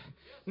preached.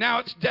 Now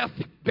it's death,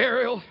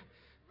 burial,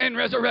 and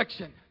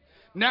resurrection.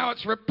 Now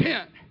it's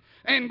repent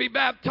and be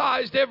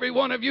baptized, every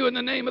one of you, in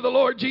the name of the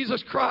Lord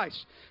Jesus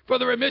Christ for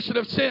the remission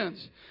of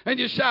sins, and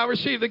you shall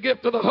receive the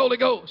gift of the Holy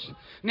Ghost.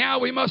 Now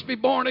we must be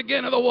born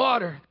again of the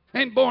water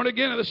and born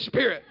again of the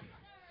Spirit.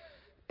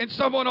 And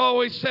someone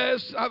always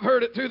says, I've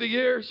heard it through the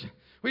years,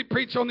 we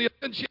preach on the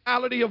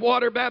essentiality of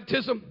water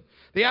baptism,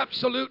 the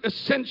absolute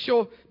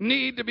essential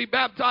need to be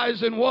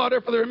baptized in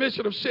water for the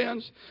remission of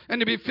sins and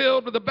to be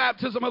filled with the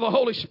baptism of the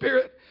Holy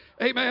Spirit.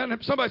 Amen.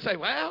 And somebody say,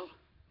 well,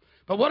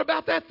 but what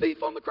about that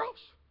thief on the cross?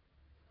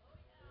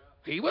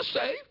 He was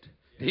saved.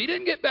 He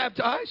didn't get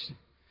baptized.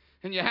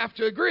 And you have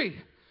to agree,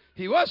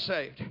 he was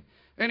saved.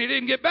 And he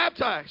didn't get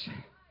baptized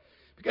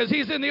because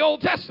he's in the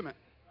Old Testament.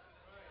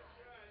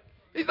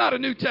 He's not a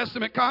New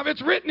Testament convert.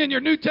 It's written in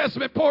your New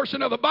Testament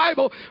portion of the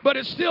Bible, but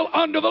it's still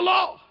under the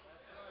law.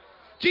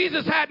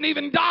 Jesus hadn't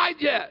even died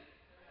yet.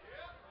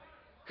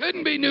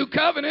 Couldn't be New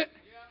Covenant.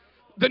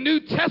 The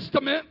New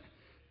Testament,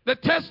 the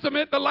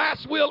Testament, the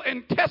last will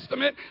and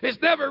testament is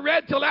never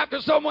read till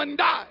after someone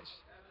dies.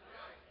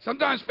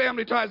 Sometimes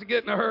family tries to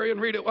get in a hurry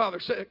and read it while they're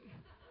sick.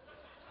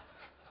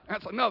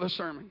 That's another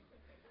sermon.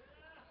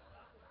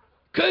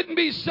 Couldn't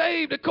be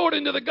saved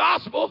according to the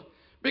gospel,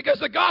 because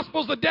the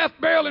gospel's the death,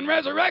 burial, and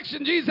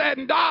resurrection. Jesus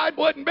hadn't died,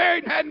 wasn't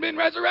buried, and hadn't been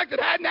resurrected.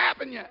 Hadn't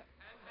happened yet.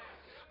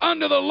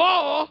 Under the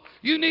law,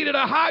 you needed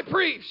a high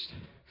priest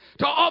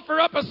to offer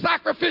up a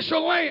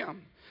sacrificial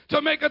lamb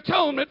to make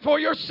atonement for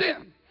your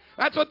sin.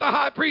 That's what the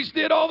high priest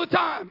did all the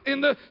time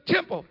in the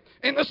temple,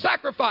 in the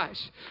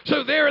sacrifice.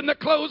 So there in the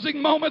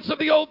closing moments of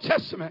the Old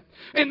Testament,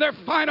 in their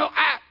final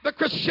act, the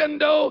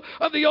crescendo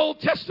of the Old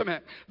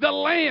Testament, the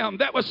lamb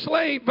that was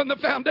slain from the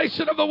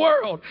foundation of the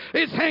world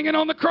is hanging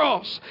on the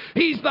cross.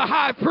 He's the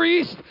high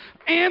priest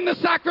and the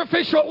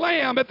sacrificial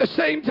lamb at the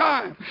same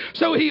time.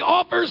 So he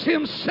offers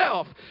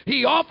himself.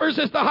 He offers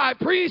as the high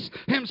priest,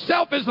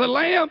 himself as the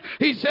lamb.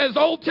 He says,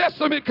 Old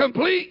Testament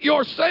complete,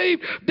 you're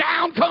saved.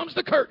 Down comes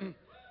the curtain.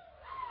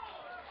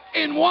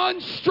 In one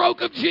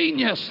stroke of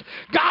genius,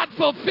 God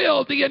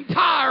fulfilled the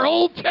entire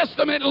Old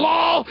Testament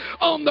law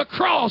on the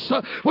cross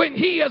when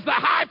he, as the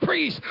high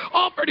priest,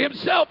 offered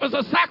himself as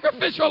a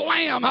sacrificial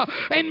lamb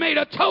and made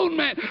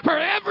atonement for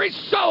every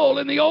soul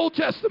in the Old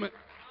Testament.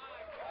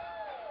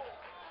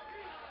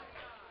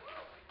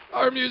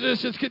 Our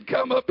musicians could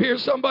come up here.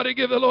 Somebody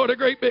give the Lord a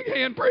great big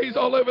hand praise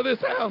all over this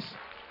house.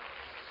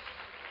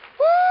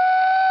 Woo!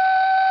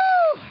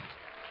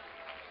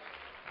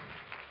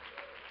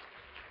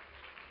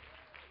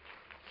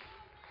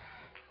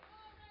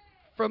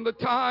 From the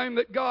time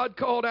that God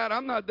called out,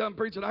 I'm not done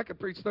preaching. I could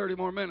preach 30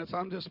 more minutes.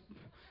 I'm just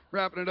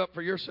wrapping it up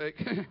for your sake.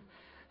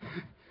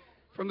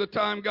 From the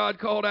time God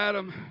called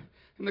Adam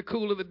in the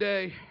cool of the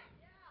day,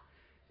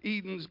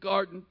 Eden's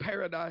garden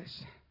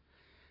paradise.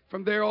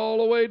 From there all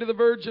the way to the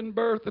virgin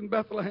birth in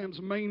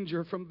Bethlehem's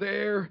manger. From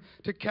there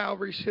to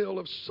Calvary's hill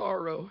of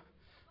sorrow.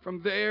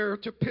 From there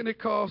to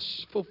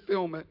Pentecost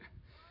fulfillment.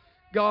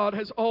 God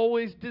has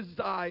always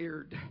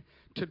desired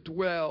to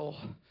dwell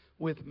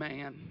with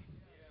man.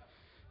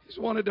 He's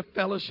wanted to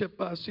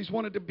fellowship us. He's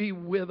wanted to be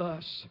with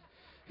us.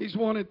 He's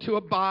wanted to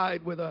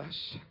abide with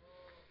us.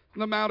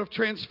 The Mount of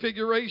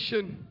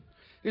Transfiguration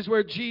is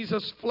where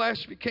Jesus'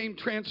 flesh became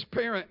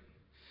transparent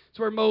It's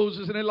where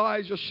Moses and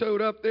Elijah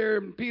showed up there,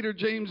 and Peter,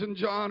 James, and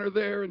John are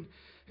there, and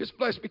his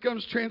flesh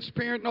becomes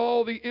transparent, and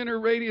all the inner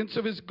radiance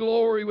of his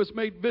glory was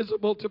made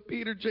visible to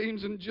Peter,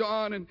 James, and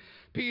John. And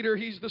Peter,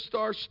 he's the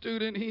star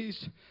student.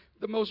 He's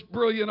the most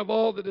brilliant of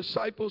all the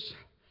disciples.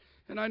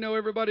 And I know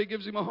everybody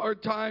gives him a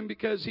hard time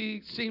because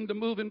he seemed to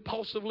move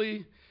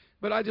impulsively,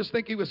 but I just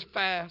think he was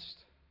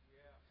fast.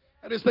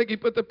 I just think he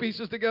put the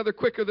pieces together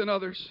quicker than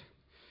others.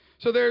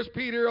 So there's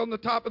Peter on the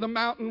top of the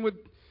mountain with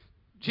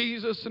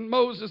Jesus and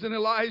Moses and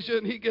Elijah,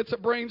 and he gets a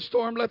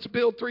brainstorm. Let's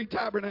build 3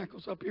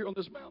 tabernacles up here on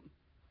this mountain.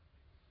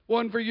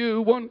 One for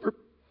you, one for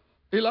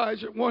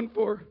Elijah, one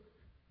for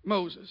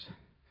Moses.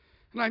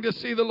 And I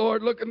just see the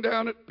Lord looking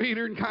down at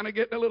Peter and kind of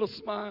getting a little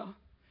smile.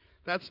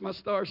 That's my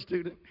star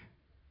student.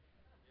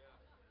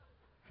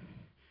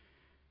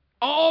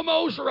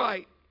 Almost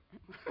right.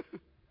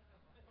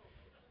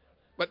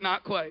 But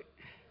not quite.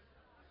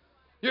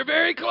 You're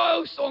very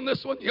close on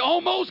this one. You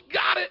almost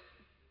got it.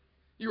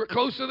 You were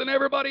closer than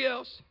everybody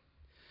else.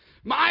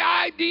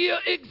 My idea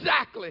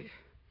exactly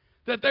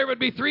that there would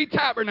be 3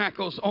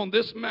 tabernacles on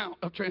this Mount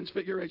of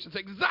Transfiguration. It's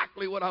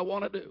exactly what I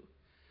want to do.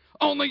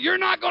 Only you're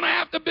not going to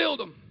have to build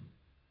them.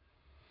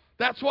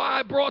 That's why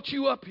I brought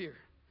you up here.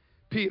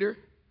 Peter,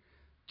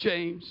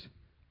 James,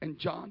 and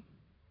John.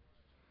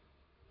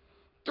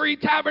 3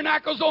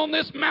 tabernacles on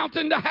this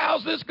mountain to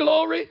house this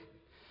glory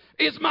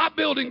is my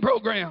building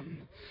program.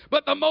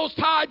 But the Most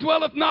High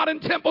dwelleth not in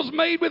temples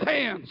made with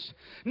hands.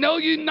 Know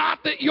ye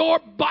not that your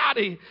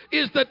body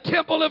is the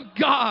temple of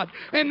God,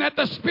 and that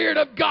the Spirit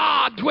of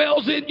God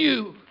dwells in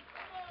you?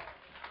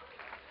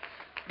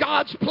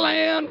 God's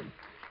plan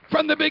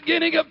from the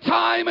beginning of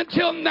time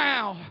until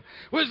now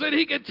was that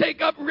He could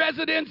take up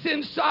residence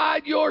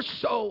inside your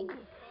soul.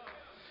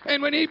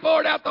 And when He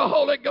poured out the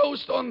Holy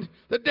Ghost on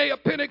the day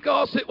of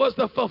Pentecost, it was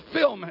the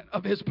fulfillment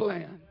of His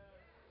plan.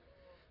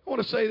 I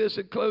want to say this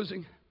in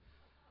closing.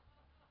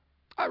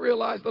 I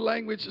realize the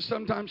language is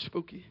sometimes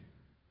spooky.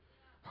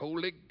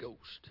 Holy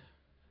Ghost.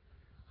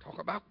 Talk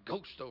about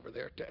ghost over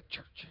there at that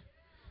church.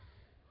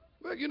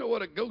 Well, you know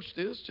what a ghost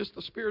is. Just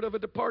the spirit of a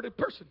departed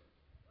person.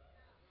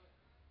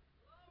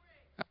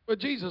 That's what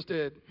Jesus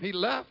did. He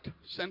left,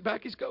 sent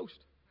back His ghost.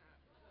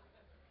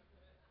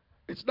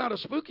 It's not a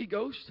spooky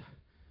ghost.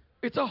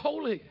 It's a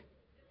Holy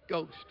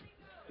Ghost.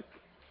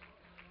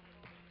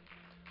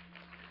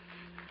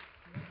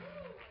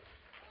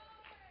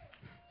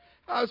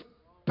 I was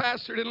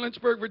pastored in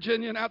Lynchburg,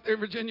 Virginia, and out there in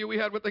Virginia we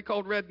had what they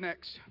called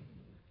rednecks.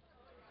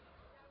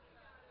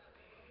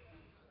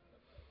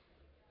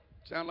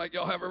 Sound like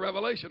y'all have a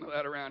revelation of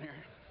that around here.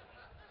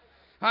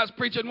 I was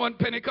preaching one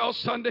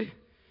Pentecost Sunday,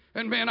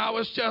 and man, I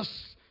was just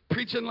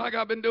preaching like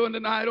I've been doing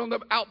tonight on the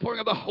outpouring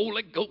of the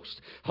Holy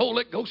Ghost.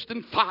 Holy Ghost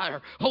and fire.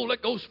 Holy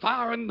Ghost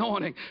fire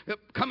anointing.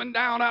 Coming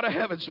down out of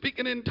heaven.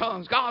 Speaking in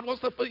tongues. God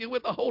wants to fill you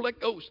with the Holy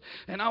Ghost.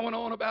 And I went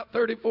on about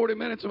 30, 40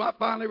 minutes. And I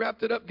finally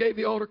wrapped it up. Gave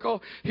the altar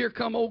call. Here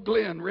come old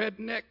Glenn.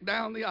 Redneck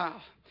down the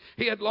aisle.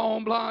 He had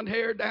long blonde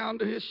hair down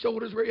to his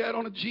shoulders where he had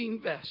on a jean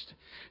vest.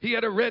 He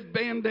had a red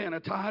bandana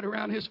tied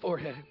around his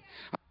forehead.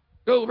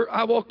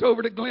 I walked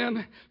over to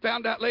Glenn.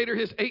 Found out later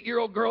his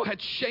 8-year-old girl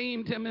had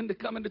shamed him into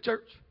coming to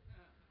church.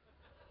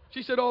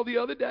 She said, all the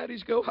other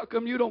daddies go. How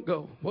come you don't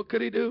go? What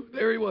could he do?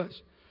 There he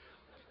was.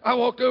 I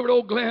walked over to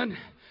old Glenn.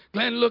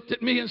 Glenn looked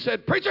at me and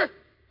said, preacher,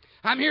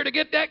 I'm here to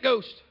get that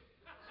ghost.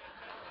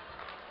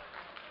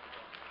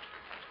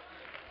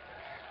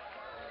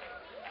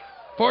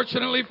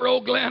 Fortunately for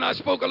old Glenn, I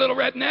spoke a little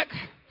redneck,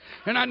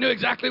 and I knew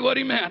exactly what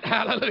he meant.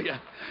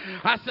 Hallelujah.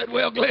 I said,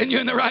 well, Glenn,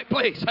 you're in the right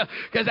place,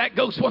 because that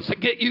ghost wants to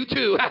get you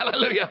too.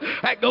 Hallelujah.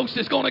 That ghost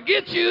is going to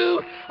get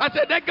you. I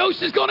said, that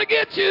ghost is going to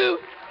get you.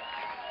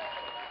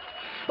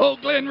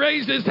 Old Glenn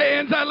raised his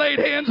hands. I laid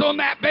hands on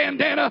that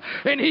bandana,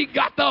 and he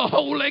got the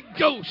Holy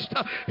Ghost.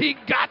 He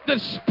got the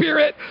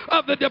Spirit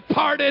of the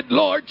departed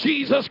Lord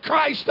Jesus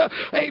Christ.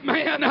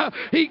 Amen.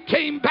 He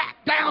came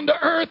back down to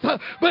earth,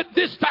 but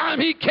this time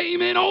he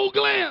came in old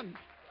Glenn.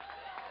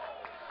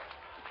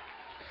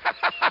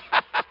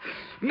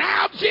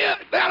 Now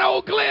that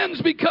old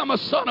Glenn's become a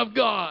son of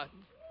God.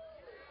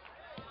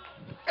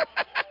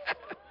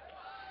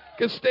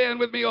 Can stand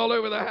with me all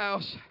over the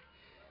house.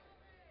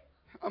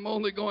 I'm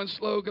only going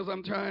slow because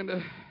I'm trying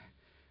to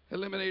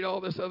eliminate all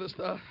this other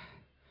stuff.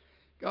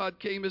 God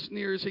came as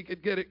near as He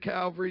could get at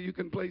Calvary. You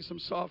can play some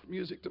soft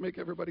music to make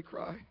everybody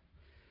cry.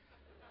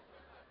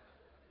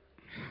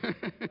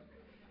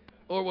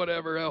 Or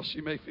whatever else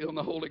you may feel in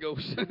the Holy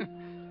Ghost.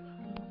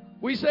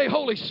 We say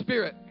Holy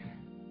Spirit.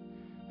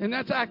 And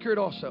that's accurate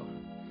also.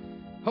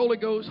 Holy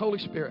Ghost, Holy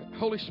Spirit,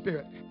 Holy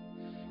Spirit.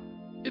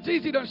 It's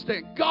easy to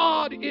understand.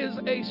 God is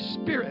a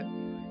spirit.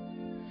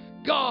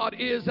 God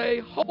is a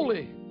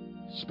Holy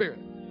Spirit.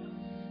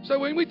 So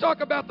when we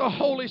talk about the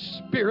Holy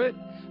Spirit,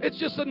 it's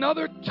just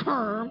another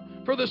term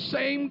for the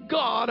same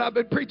God I've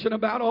been preaching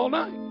about all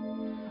night.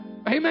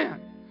 Amen.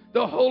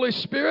 The Holy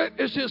Spirit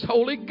is just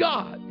holy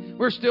God.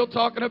 We're still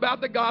talking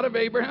about the God of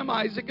Abraham,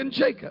 Isaac, and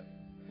Jacob.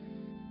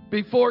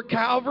 Before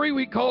Calvary,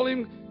 we call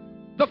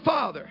Him the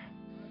Father.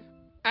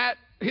 At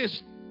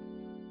His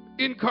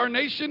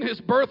incarnation, his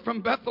birth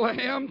from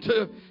Bethlehem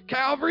to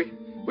Calvary,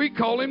 we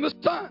call him the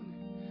Son.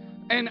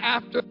 And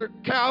after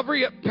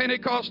Calvary at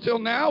Pentecost till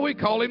now, we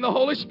call him the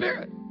Holy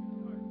Spirit.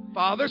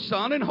 Father,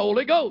 Son, and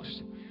Holy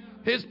Ghost.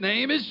 His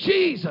name is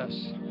Jesus.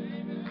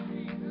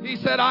 He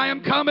said, I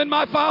am come in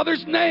my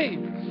Father's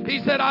name.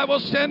 He said, I will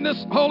send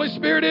this Holy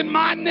Spirit in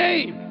my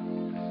name.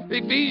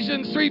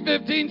 Ephesians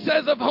 3:15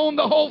 says, of whom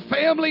the whole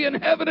family in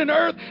heaven and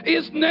earth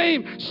is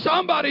named.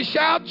 Somebody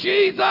shout,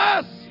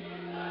 Jesus!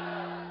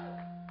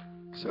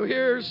 So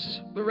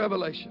here's the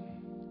revelation.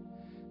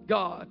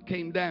 God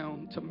came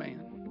down to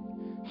man,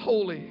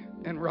 holy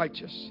and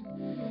righteous.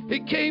 He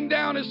came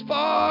down as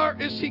far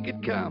as he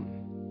could come.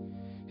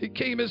 He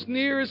came as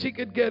near as he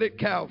could get at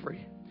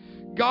Calvary.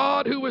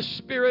 God who was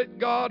spirit,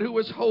 God who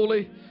was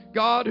holy,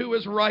 God who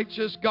was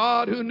righteous,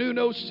 God who knew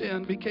no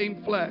sin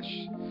became flesh.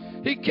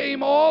 He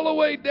came all the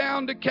way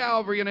down to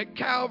Calvary, and at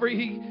Calvary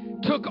he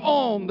took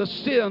on the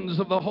sins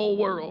of the whole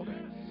world.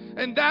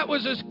 And that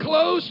was as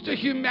close to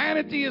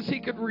humanity as he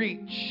could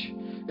reach.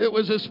 It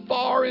was as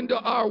far into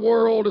our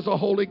world as a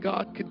holy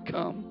God could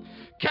come.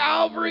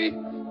 Calvary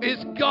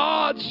is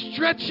God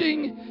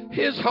stretching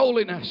his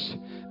holiness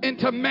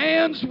into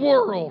man's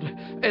world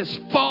as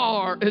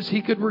far as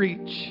he could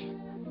reach.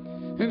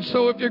 And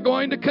so if you're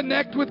going to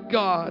connect with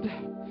God,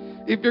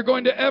 if you're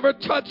going to ever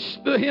touch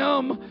the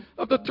hem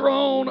of the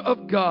throne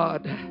of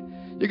God,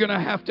 you're going to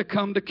have to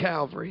come to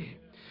Calvary.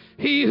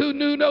 He who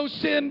knew no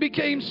sin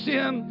became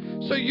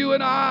sin, so you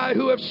and I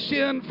who have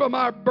sinned from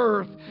our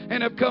birth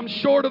and have come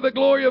short of the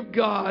glory of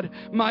God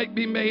might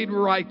be made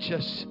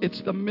righteous.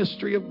 It's the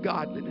mystery of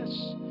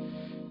godliness.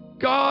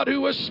 God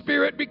who was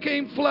spirit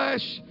became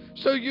flesh,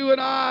 so you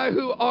and I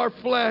who are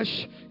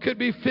flesh could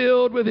be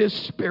filled with his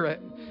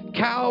spirit.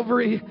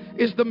 Calvary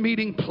is the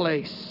meeting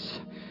place.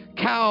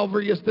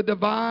 Calvary is the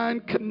divine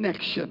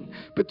connection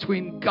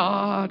between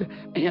God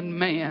and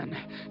man.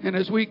 And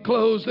as we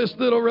close this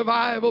little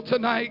revival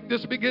tonight,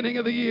 this beginning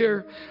of the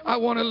year, I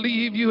want to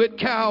leave you at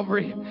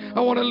Calvary. I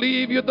want to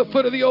leave you at the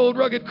foot of the old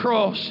rugged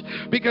cross,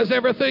 because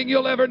everything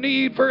you'll ever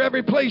need for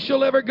every place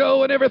you'll ever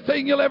go and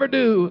everything you'll ever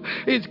do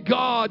is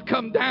God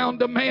come down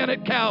to man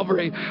at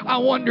Calvary. I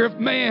wonder if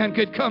man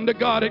could come to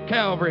God at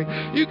Calvary.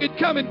 You could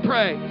come and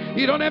pray.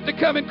 You don't have to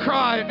come and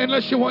cry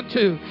unless you want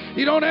to.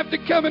 You don't have to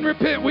come and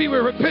repent. We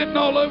were repenting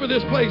all over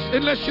this place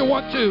unless you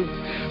want to.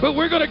 But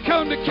we're going to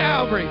come to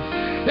Calvary.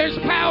 There's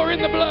power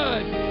in the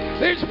blood.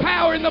 There's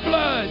power in the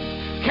blood.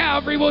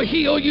 Calvary will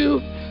heal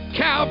you.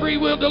 Calvary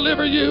will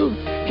deliver you.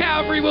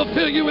 Calvary will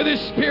fill you with his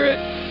spirit.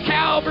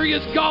 Calvary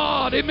is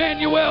God,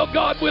 Emmanuel,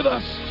 God with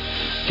us.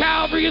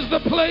 Calvary is the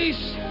place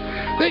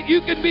that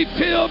you can be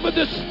filled with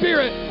the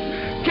Spirit.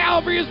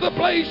 Calvary is the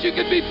place you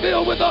can be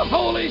filled with the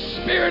Holy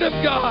Spirit of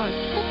God.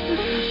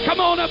 Come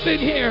on up in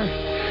here.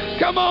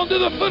 Come on to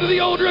the foot of the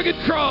old rugged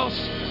cross.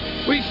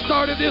 We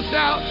started this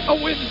out a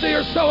Wednesday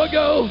or so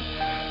ago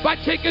by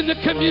taking the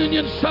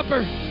communion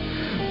supper,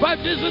 by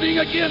visiting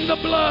again the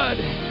blood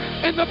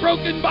and the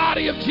broken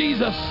body of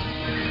Jesus.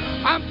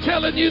 I'm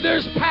telling you,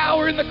 there's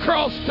power in the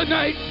cross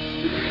tonight.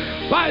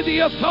 By the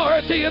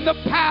authority and the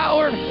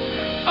power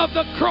of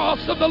the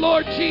cross of the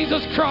Lord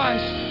Jesus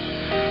Christ,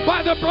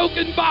 by the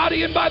broken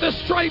body and by the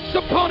stripes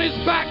upon his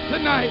back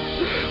tonight,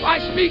 I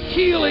speak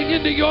healing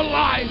into your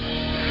life.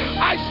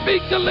 I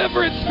speak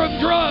deliverance from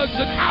drugs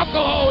and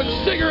alcohol and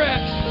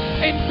cigarettes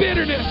and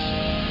bitterness.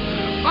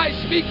 I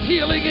speak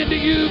healing into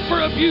you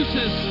for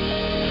abuses.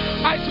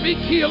 I speak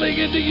healing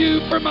into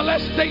you for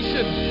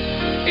molestation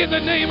in the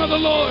name of the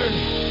Lord,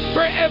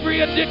 for every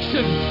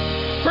addiction,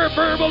 for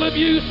verbal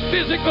abuse,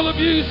 physical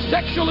abuse,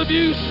 sexual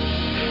abuse.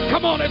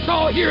 Come on, it's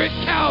all here at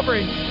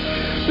Calvary.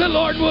 The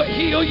Lord will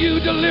heal you,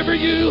 deliver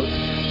you,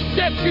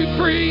 set you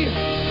free.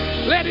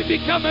 Let him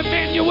become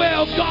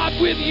Emmanuel, God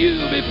with you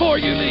before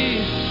you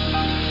leave.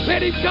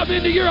 Let him come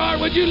into your heart.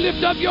 Would you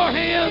lift up your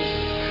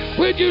hands?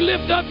 Would you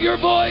lift up your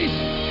voice?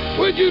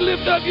 Would you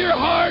lift up your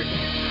heart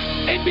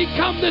and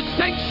become the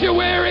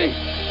sanctuary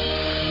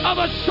of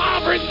a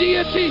sovereign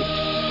deity?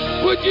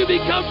 Would you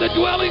become the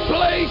dwelling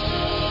place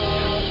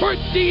for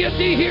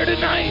deity here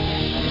tonight?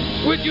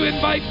 Would you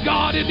invite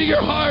God into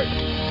your heart?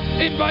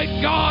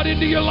 Invite God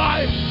into your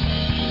life.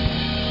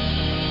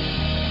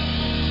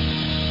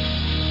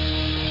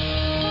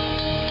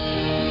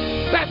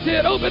 That's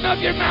it. Open up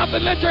your mouth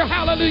and let your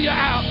hallelujah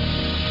out.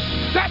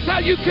 That's how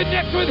you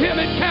connect with him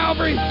at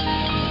Calvary.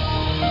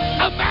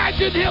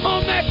 Imagine him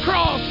on that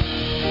cross,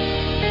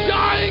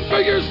 dying for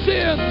your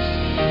sins.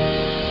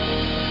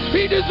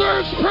 He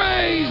deserves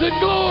praise and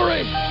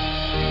glory.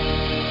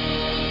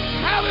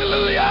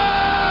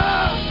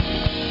 Hallelujah.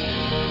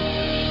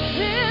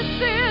 This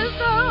is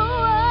the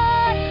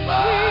one we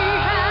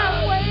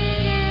have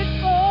waited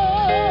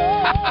for.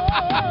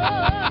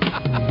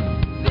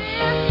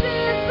 This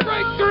is the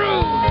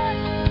Breakthrough.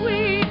 one we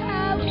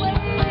have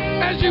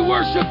waited As you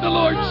worship the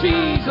Lord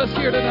Jesus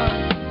here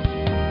tonight.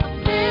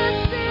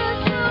 This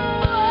is the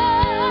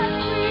one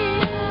we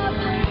have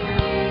waited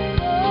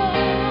for.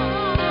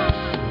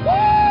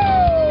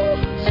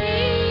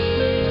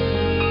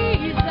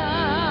 Jesus.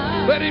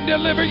 Let him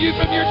deliver you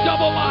from your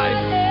double life.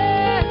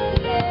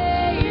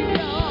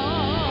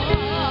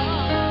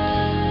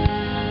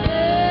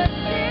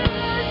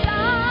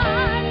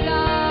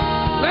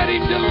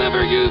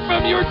 deliver you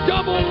from your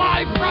double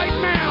life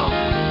right now.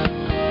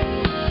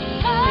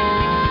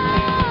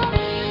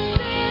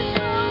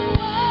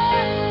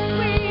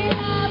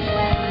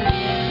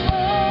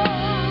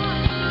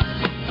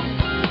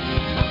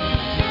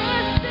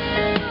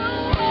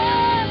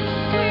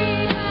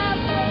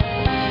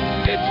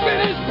 It's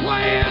been His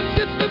plan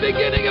since the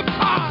beginning of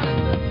time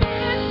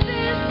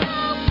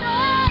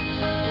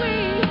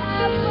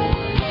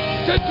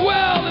to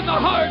dwell in the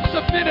hearts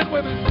of men and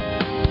women.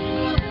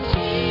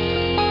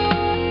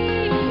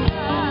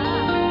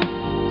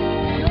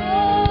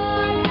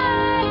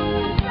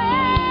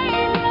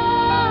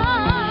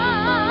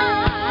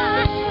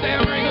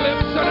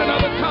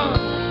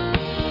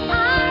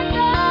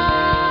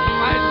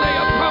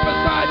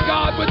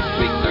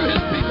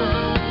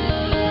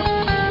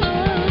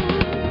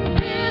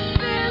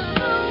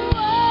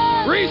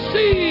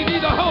 Receive ye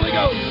the Holy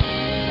Ghost.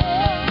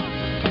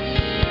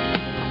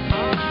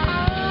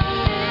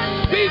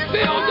 Be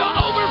filled to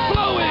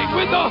overflowing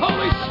with the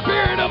Holy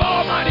Spirit of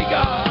Almighty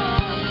God.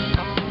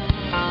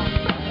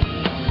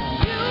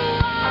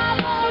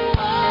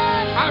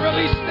 I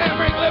release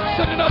stammering lips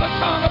and another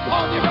tongue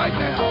upon you right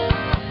now.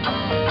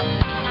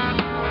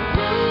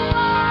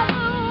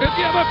 If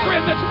you have a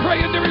friend that's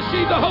praying to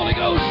receive the Holy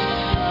Ghost,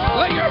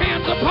 lay your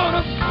hands upon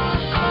them.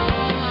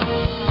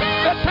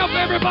 Let's help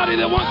everybody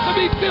that wants to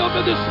be filled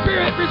with the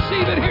Spirit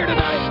receive it here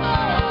tonight.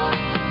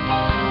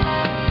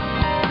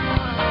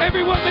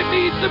 Everyone that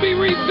needs to be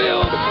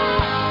refilled,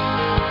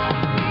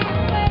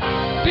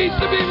 needs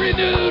to be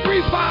renewed,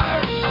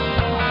 refired.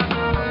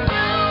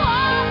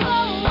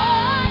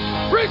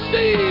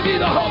 Receive ye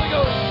the Holy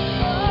Ghost.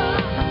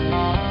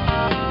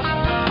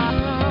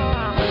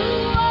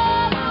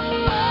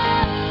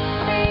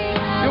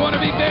 You want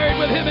to be buried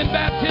with Him in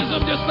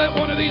baptism? Just let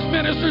one of these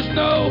ministers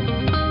know.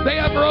 They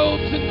have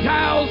robes and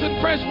towels and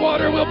fresh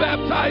water. Will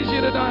baptize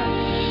you tonight.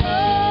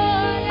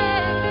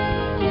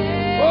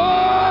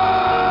 Oh!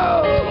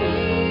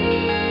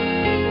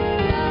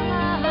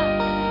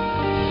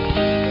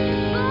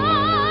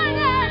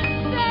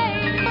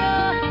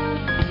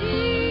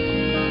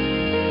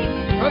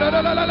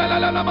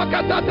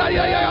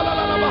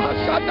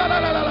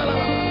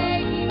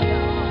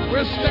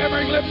 With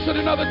stammering lips and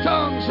another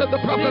tongue, said the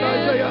prophet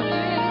Isaiah.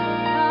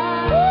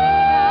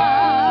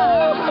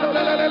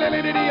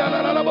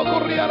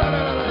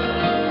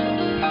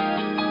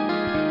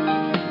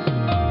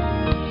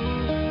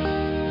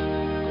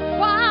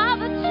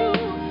 Father, to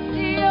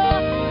the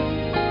earth,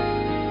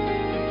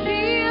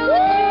 heal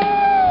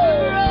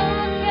the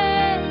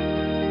broken.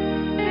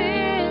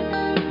 This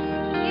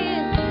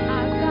is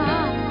our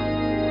God.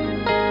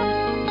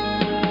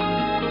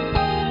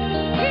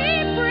 He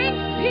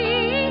brings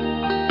peace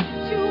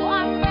to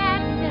our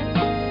madness,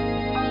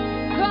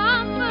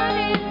 comfort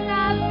in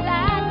our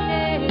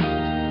sadness.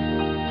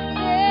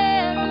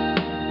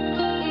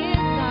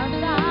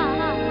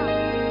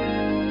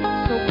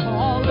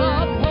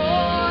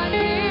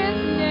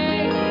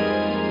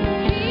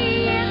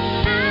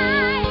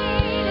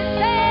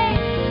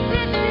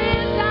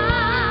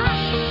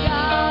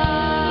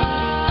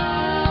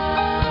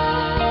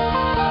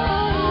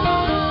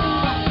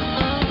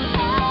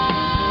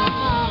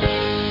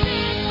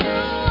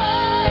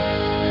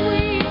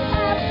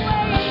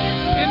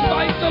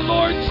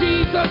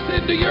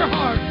 Into your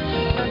heart.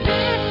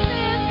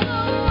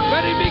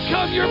 Let Him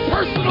become your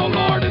personal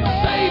Lord and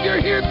Savior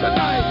here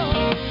tonight.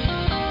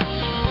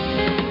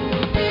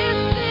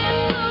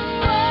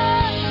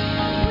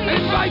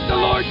 Invite the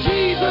Lord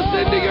Jesus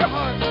into your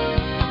heart.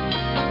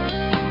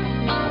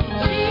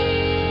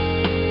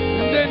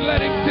 And then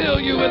let Him fill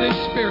you with His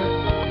Spirit.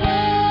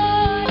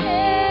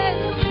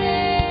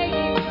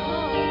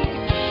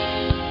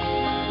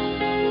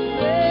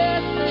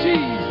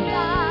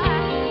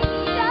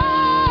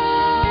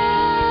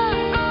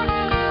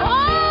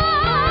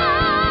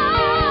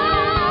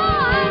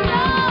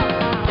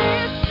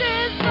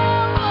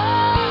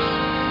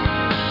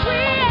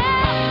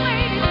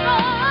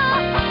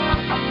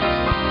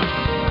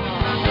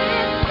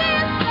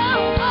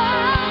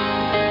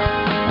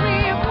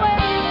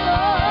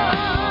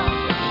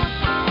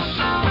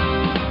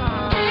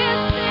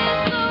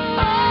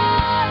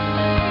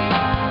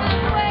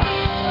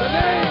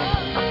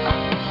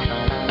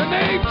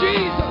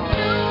 Jesus.